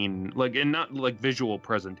main, like, and not like visual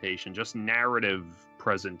presentation, just narrative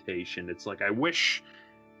presentation. It's like I wish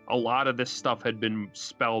a lot of this stuff had been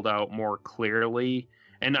spelled out more clearly,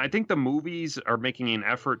 and I think the movies are making an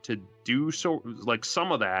effort to do so, like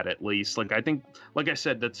some of that at least. Like I think, like I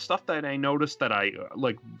said, that stuff that I noticed that I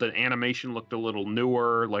like, the animation looked a little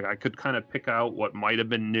newer, like I could kind of pick out what might have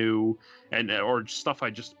been new, and or stuff I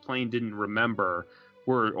just plain didn't remember,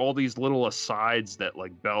 were all these little asides that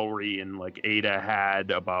like Bellry and like Ada had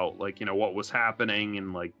about like, you know, what was happening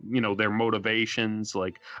and like, you know, their motivations.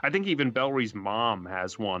 Like I think even Bellry's mom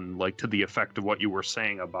has one like to the effect of what you were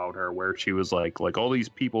saying about her, where she was like all these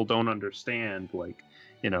people don't understand, like,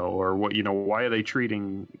 you know, or what, you know, why are they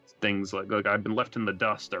treating things like I've been left in the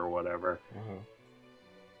dust or whatever. Mm-hmm.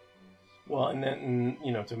 Well, and then,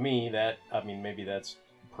 you know, to me that, I mean, maybe that's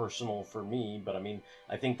personal for me, but I mean,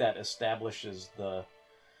 I think that establishes the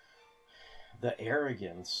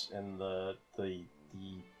arrogance and the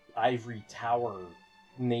ivory tower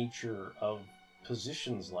nature of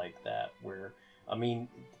positions like that, where, I mean,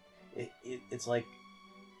 it's like,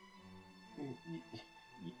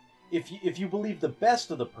 if you believe the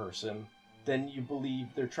best of the person, then you believe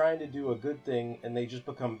they're trying to do a good thing and they just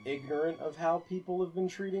become ignorant of how people have been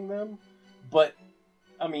treating them. But,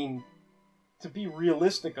 I mean, to be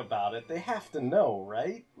realistic about it, they have to know,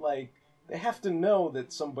 right? Like, they have to know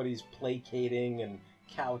that somebody's placating and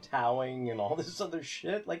kowtowing and all this other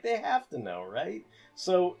shit. Like, they have to know, right?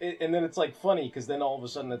 So, and then it's like funny, because then all of a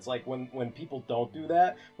sudden it's like when people don't do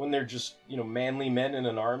that, when they're just, you know, manly men in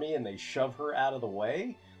an army and they shove her out of the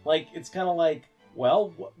way, like, it's kind of like,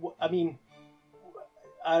 well, I mean,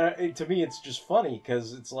 to me it's just funny,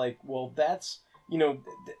 because it's like, well, that's, you know,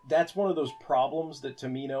 that's one of those problems that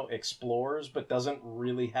Tomino explores but doesn't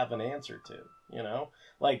really have an answer to, you know?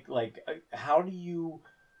 Like how do you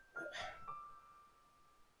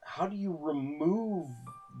remove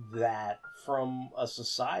that from a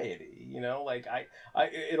society, you know? Like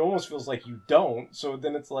it almost feels like you don't. So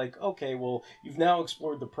then it's like, okay, well, you've now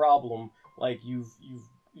explored the problem, like you've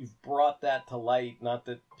brought that to light, not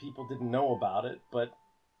that people didn't know about it, but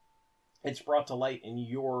it's brought to light in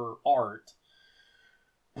your art.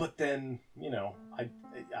 but then,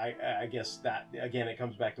 I guess that, again, it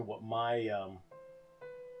comes back to what my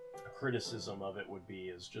criticism of it would be,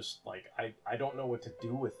 is just like, I don't know what to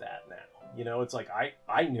do with that now. It's like,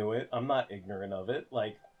 I knew it. I'm not ignorant of it.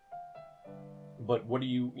 Like, but what do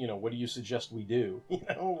you suggest we do?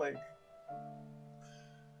 Like...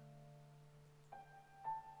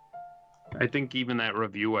 I think even that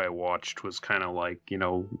review I watched was kind of like,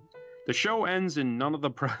 the show ends and none of the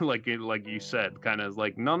like you said, kind of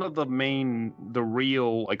like none of the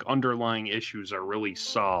real like underlying issues are really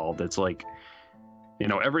solved. It's like,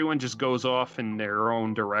 everyone just goes off in their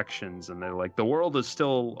own directions, and they're like, the world is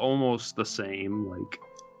still almost the same. Like,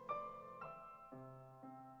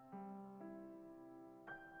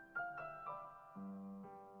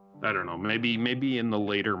 I don't know. Maybe in the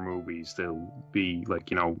later movies there'll be like,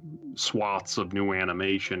 swaths of new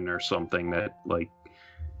animation or something that like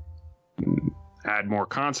add more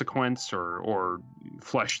consequence or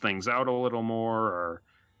flesh things out a little more, or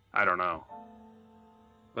I don't know.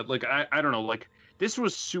 But like I don't know, like this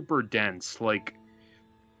was super dense. Like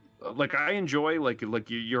I enjoy like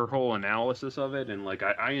your whole analysis of it, and like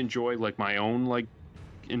I enjoy like my own like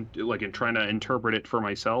in trying to interpret it for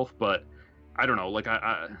myself, but I don't know, like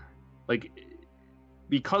I like,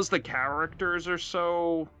 because the characters are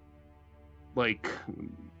so like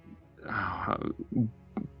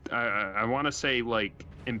I want to say like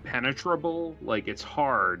impenetrable, like it's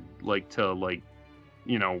hard like to like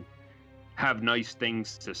have nice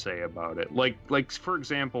things to say about it. Like for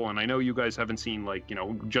example, and I know you guys haven't seen, like,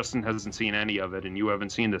 Justin hasn't seen any of it and you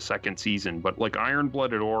haven't seen the second season, but like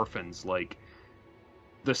Iron-Blooded Orphans, like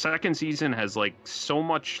the second season has like so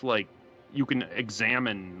much, like you can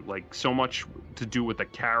examine like so much to do with the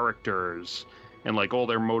characters and like all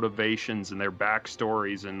their motivations and their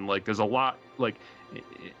backstories, and like there's a lot like,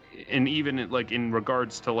 and even like in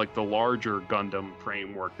regards to like the larger Gundam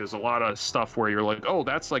framework, there's a lot of stuff where you're like, oh,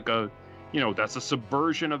 that's like a that's a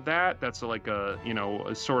subversion of that. That's like a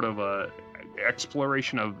a sort of a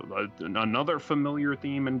exploration of another familiar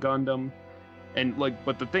theme in Gundam. And like,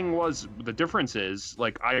 but the difference is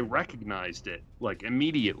like I recognized it like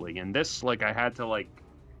immediately, and this like I had to like,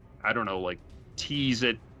 I don't know, like tease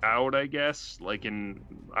it out, I guess, like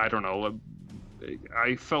I don't know,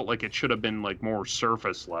 I felt like it should have been like more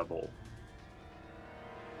surface level.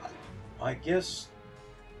 I guess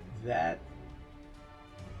that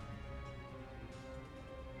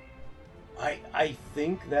I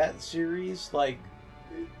think that series, like,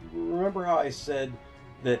 remember how I said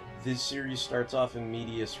that this series starts off in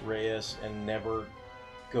medias res and never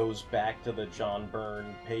goes back to the John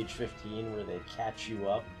Byrne page 15 where they catch you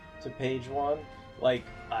up to page 1? Like,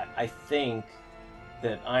 I think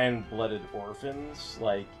that Iron-Blooded Orphans,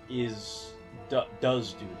 like,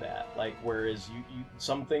 does do that. Like, whereas you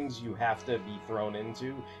some things you have to be thrown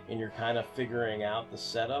into and you're kind of figuring out the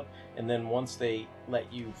setup, and then once they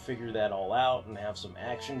let you figure that all out and have some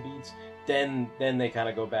action beats, then they kind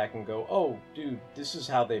of go back and go, oh, dude, this is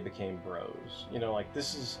how they became bros. Like,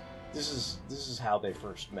 this is how they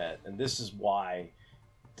first met, and this is why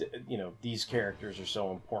these characters are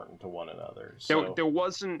so important to one another. So there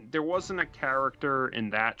wasn't a character in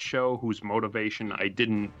that show whose motivation I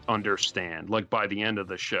didn't understand, like by the end of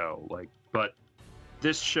the show. Like, but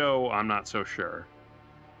this show, I'm not so sure.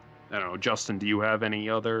 I don't know, Justin, do you have any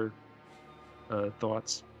other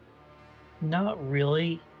thoughts? Not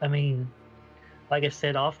really. I mean, like I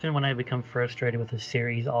said, often when I become frustrated with a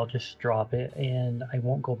series, I'll just drop it and I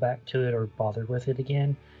won't go back to it or bother with it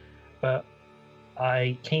again. But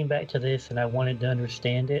I came back to this and I wanted to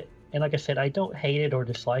understand it. And like I said, I don't hate it or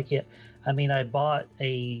dislike it. I mean, I bought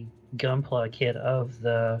a Gunpla kit of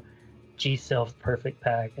the G-Self Perfect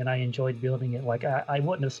Pack and I enjoyed building it. Like, I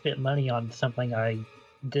wouldn't have spent money on something I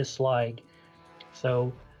dislike.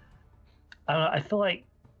 So, I don't know, I feel like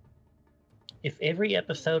if every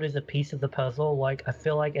episode is a piece of the puzzle, like, I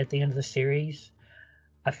feel like at the end of the series,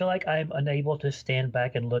 I feel like I'm unable to stand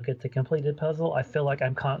back and look at the completed puzzle. I feel like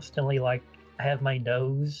I'm constantly, like, have my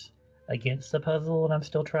nose against the puzzle and I'm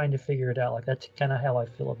still trying to figure it out. Like, that's kind of how I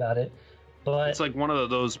feel about it. But it's like one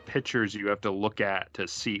of those pictures you have to look at to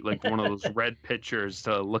see, like one of those red pictures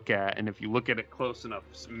to look at, and if you look at it close enough,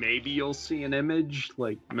 maybe you'll see an image,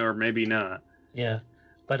 like, or maybe not. Yeah.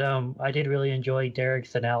 But I did really enjoy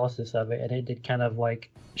Derek's analysis of it, and it did kind of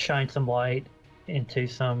like shine some light into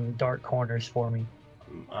some dark corners for me.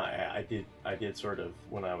 I did sort of,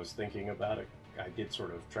 when I was thinking about it, I did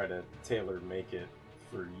sort of try to tailor make it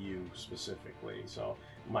for you specifically. So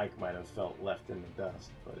Mike might have felt left in the dust,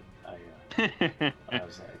 but I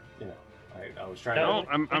was like, I was trying No,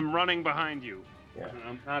 to... I'm running behind you. Yeah.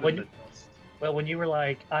 I'm not in the dust. Well, when you were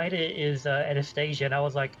like, Ida is Anastasia, and I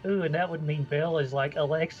was like, ooh, and that would mean Bill is like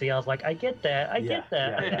Alexi. I was like, I get that. I get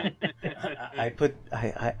that.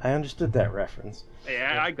 I understood that reference.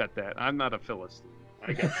 Yeah, I got that. I'm not a Philistine.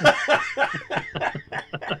 I get that.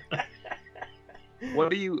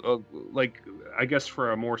 What do you like? I guess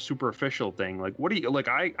for a more superficial thing, like what do you like?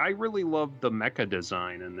 I really love the mecha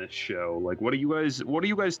design in this show. Like, what do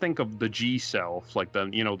you guys think of the G self? Like the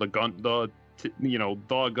the Gundam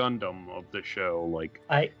of the show. Like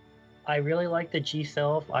I really like the G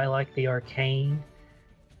Self. I like the Arcane.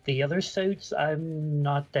 The other suits, I'm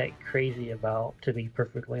not that crazy about, to be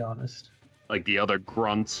perfectly honest. like the other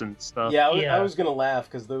grunts and stuff. Yeah, Yeah. I was gonna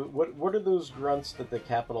laugh because what are those grunts that the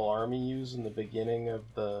Capital Army use in the beginning of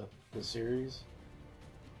the series?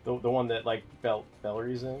 The one that like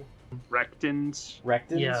Bellery's in. Rectins.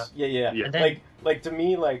 Rectins? Yeah. Yeah. And then- Like to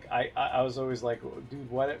me, like I was always like,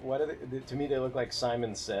 dude, what are they? To me, they look like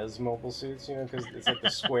Simon Says mobile suits, because it's like the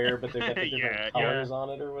square, but they've got the different Yeah, colors on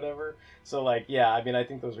it or whatever. So like, yeah, I mean, I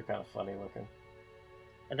think those are kind of funny looking.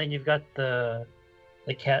 And then you've got the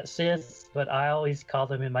cat Siths, but I always call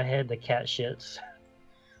them in my head the cat shits.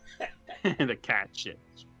 The cat shit.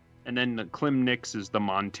 And then the Klim Nix is the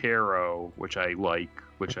Montero, which I like,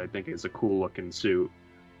 which I think is a cool looking suit.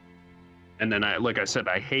 And then like I said,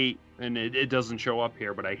 I hate, and it doesn't show up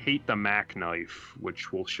here, but I hate the Mac knife,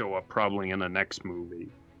 which will show up probably in the next movie.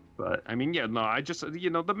 But I mean, yeah, no, I just, the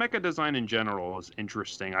mecha design in general is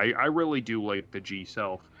interesting. I really do like the G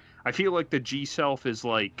Self. I feel like the G Self is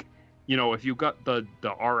like, if you got the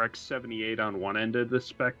RX-78 on one end of the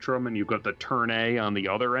spectrum and you got the Turn A on the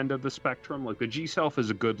other end of the spectrum, like the G Self is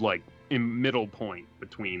a good like middle point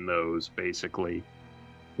between those, basically.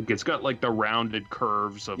 It's got like the rounded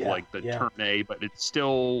curves of like the Turn A, but it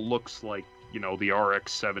still looks like the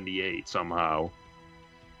RX-78 somehow.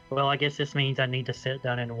 Well, I guess this means I need to sit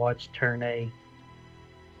down and watch Turn A.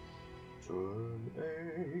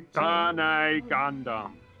 Turn A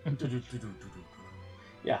Gundam.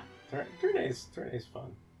 Yeah, Turn A's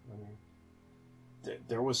fun. I mean,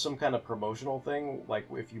 there was some kind of promotional thing, like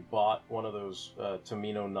if you bought one of those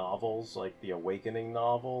Tomino novels, like the Awakening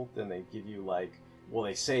novel, then they give you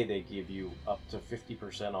they say they give you up to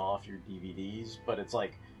 50% off your DVDs, but it's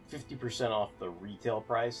like 50% off the retail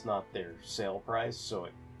price, not their sale price, so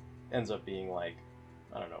it ends up being like,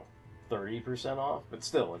 I don't know, 30% off, but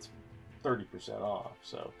still, it's 30% off,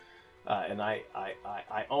 so... and I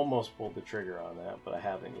almost pulled the trigger on that, but I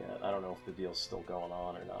haven't yet. I don't know if the deal's still going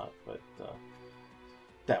on or not, but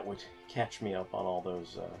that would catch me up on all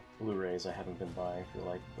those Blu-rays I haven't been buying for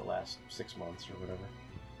like the last 6 months or whatever.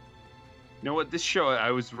 You know what? This show, I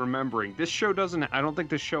was remembering, this show doesn't, I don't think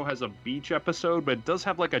this show has a beach episode, but it does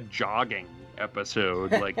have like a jogging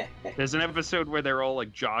episode. Like, there's an episode where they're all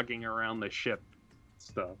like jogging around the ship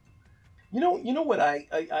stuff. You know what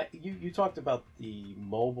you talked about the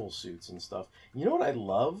mobile suits and stuff. You know what I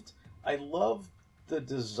loved? I loved the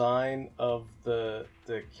design of the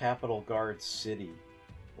Capitol Guard city.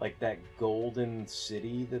 Like that golden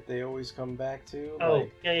city that they always come back to. Oh,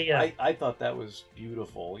 like, yeah. I thought that was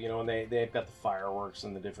beautiful. And they've got the fireworks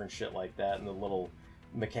and the different shit like that and the little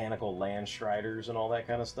mechanical Landstriders and all that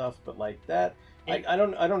kind of stuff. But like that, I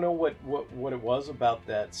don't know what it was about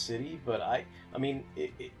that city, but I mean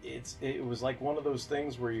it was like one of those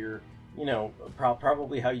things where you're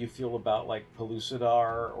probably how you feel about like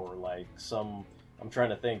Pellucidar or like some, I'm trying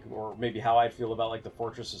to think, or maybe how I'd feel about like the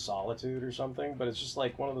Fortress of Solitude or something, but it's just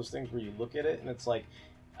like one of those things where you look at it and it's like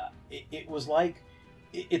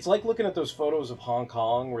it's like looking at those photos of Hong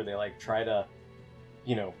Kong where they like try to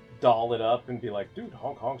doll it up and be like, dude,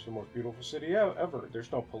 Hong Kong's the most beautiful city ever.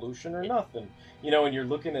 There's no pollution or nothing. And you're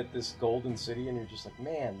looking at this golden city and you're just like,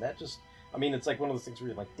 man, that just, I mean, it's like one of those things where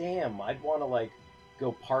you're like, damn, I'd want to like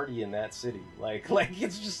go party in that city. Like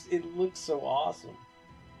it's just, it looks so awesome.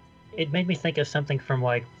 It made me think of something from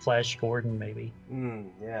like Flash Gordon, maybe.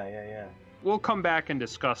 Yeah. We'll come back and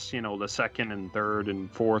discuss, the second and third and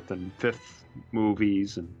fourth and fifth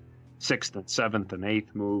movies and sixth and seventh and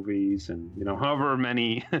eighth movies and however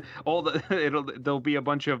many, there'll be a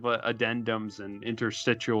bunch of addendums and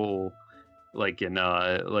interstitial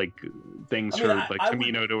things for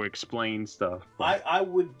Tomino to explain stuff. I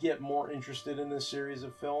would get more interested in this series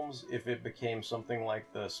of films if it became something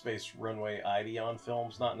like the Space Runway Ideon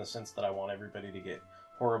films, not in the sense that I want everybody to get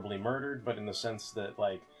horribly murdered, but in the sense that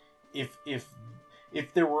like if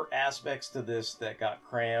there were aspects to this that got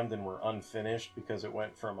crammed and were unfinished because it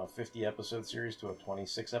went from a 50 episode series to a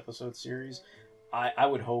 26 episode series, I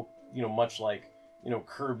would hope, much like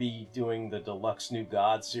Kirby doing the Deluxe New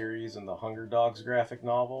God series and the Hunger Dogs graphic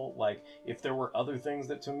novel. Like, if there were other things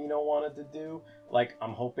that Tomino wanted to do, like,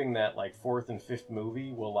 I'm hoping that, like, fourth and fifth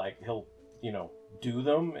movie will, like, he'll, do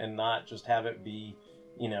them and not just have it be,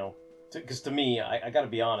 because to me, I got to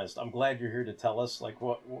be honest, I'm glad you're here to tell us, like,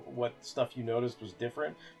 what stuff you noticed was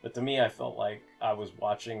different. But to me, I felt like I was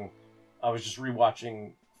just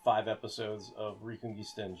rewatching 5 episodes of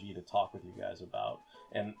Reconguista and G to talk with you guys about.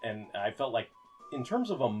 And I felt like, in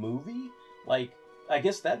terms of a movie, like, I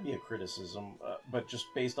guess that'd be a criticism, but just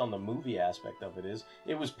based on the movie aspect of it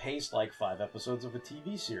was paced like 5 episodes of a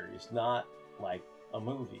TV series, not like a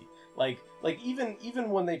movie. Like even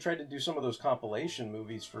when they tried to do some of those compilation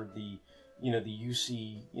movies for the the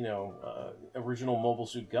UC original Mobile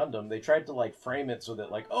Suit Gundam, they tried to like frame it so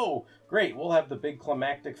that, like, oh great, we'll have the big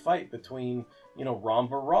climactic fight between Ramba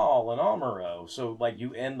Ral and Amuro, so like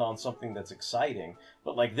you end on something that's exciting.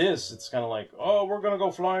 But like this, it's kind of like, oh, we're gonna go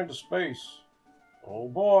fly into space. Oh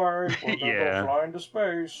boy, we're gonna go fly into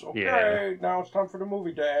space. Okay, now it's time for the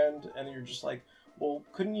movie to end. And you're just like, well,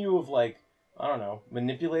 couldn't you have, like, I don't know,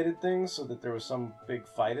 manipulated things so that there was some big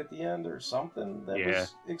fight at the end or something that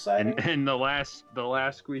was exciting? And the last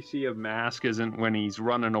we see of Mask isn't when he's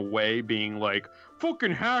running away being like,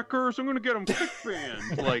 fucking hackers, I'm gonna get him kick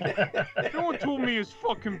banned. Like, no one told me his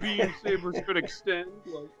fucking beam sabers could extend.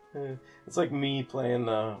 Like, it's like me playing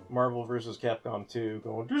Marvel vs. Capcom 2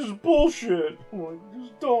 going, this is bullshit. I'm like, this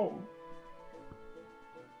is dumb.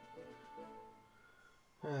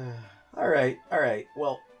 All right.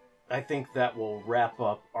 Well, I think that will wrap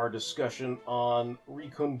up our discussion on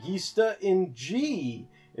Reconguista in G.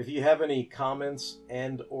 If you have any comments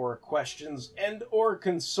and or questions and or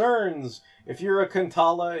concerns, if you're a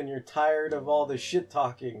Kantala and you're tired of all the shit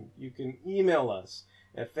talking, you can email us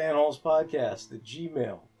at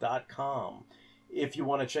fanholespodcast@gmail.com. If you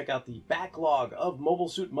want to check out the backlog of Mobile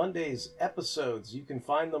Suit Mondays episodes, you can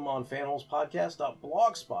find them on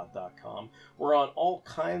fanholespodcast.blogspot.com. We're on all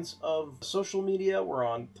kinds of social media. We're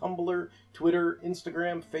on Tumblr, Twitter,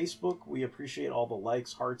 Instagram, Facebook. We appreciate all the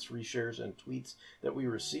likes, hearts, reshares, and tweets that we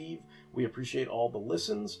receive. We appreciate all the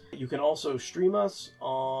listens. You can also stream us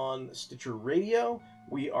on Stitcher Radio.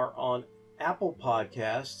 We are on Apple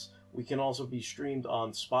Podcasts. We can also be streamed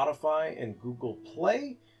on Spotify and Google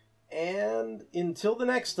Play. And until the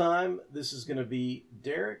next time, this is going to be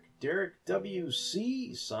Derek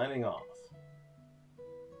WC, signing off.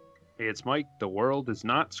 Hey, it's Mike. The world is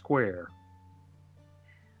not square.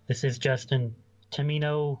 This is Justin.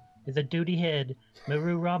 Tamino is a duty head.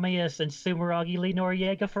 Maru Ramius and Sumeragi Lee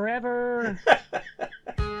Noriega forever!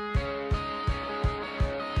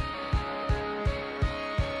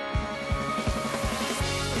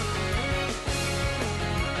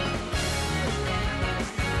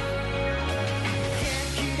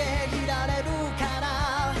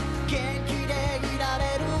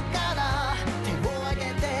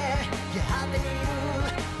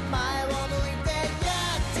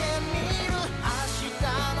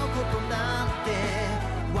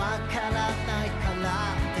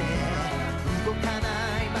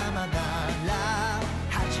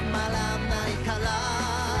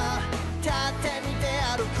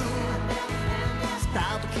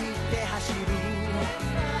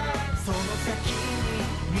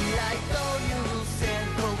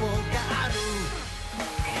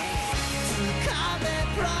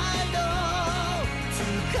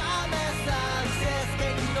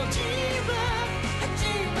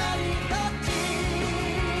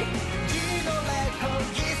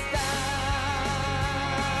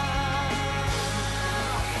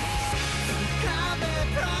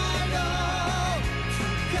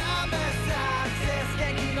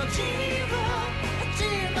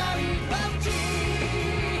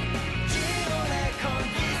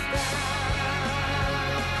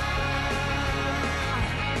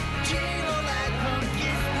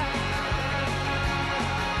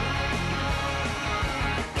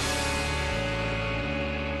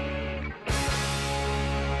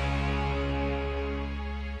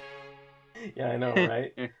 Yeah, I know,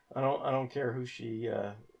 right? I don't care who she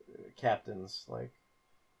captains. Like,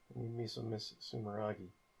 I need me some Miss Sumeragi.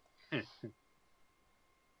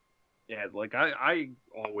 Yeah, like I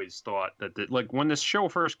always thought that like when this show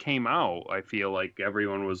first came out, I feel like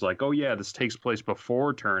everyone was like, "Oh yeah, this takes place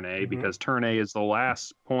before Turn A because Turn A is the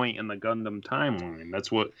last point in the Gundam timeline."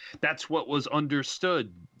 That's what was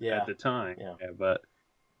understood at the time. Yeah, but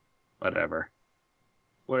whatever,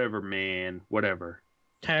 man, whatever.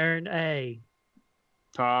 Turn A.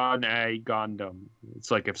 Turn A Gundam.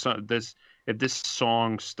 It's like if this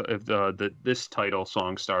title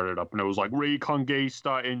song started up and it was like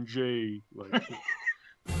Reconguista in G. Like,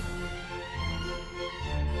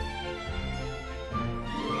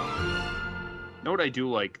 know what I do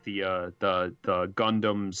like the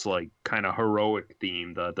Gundam's like kind of heroic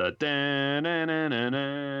theme, the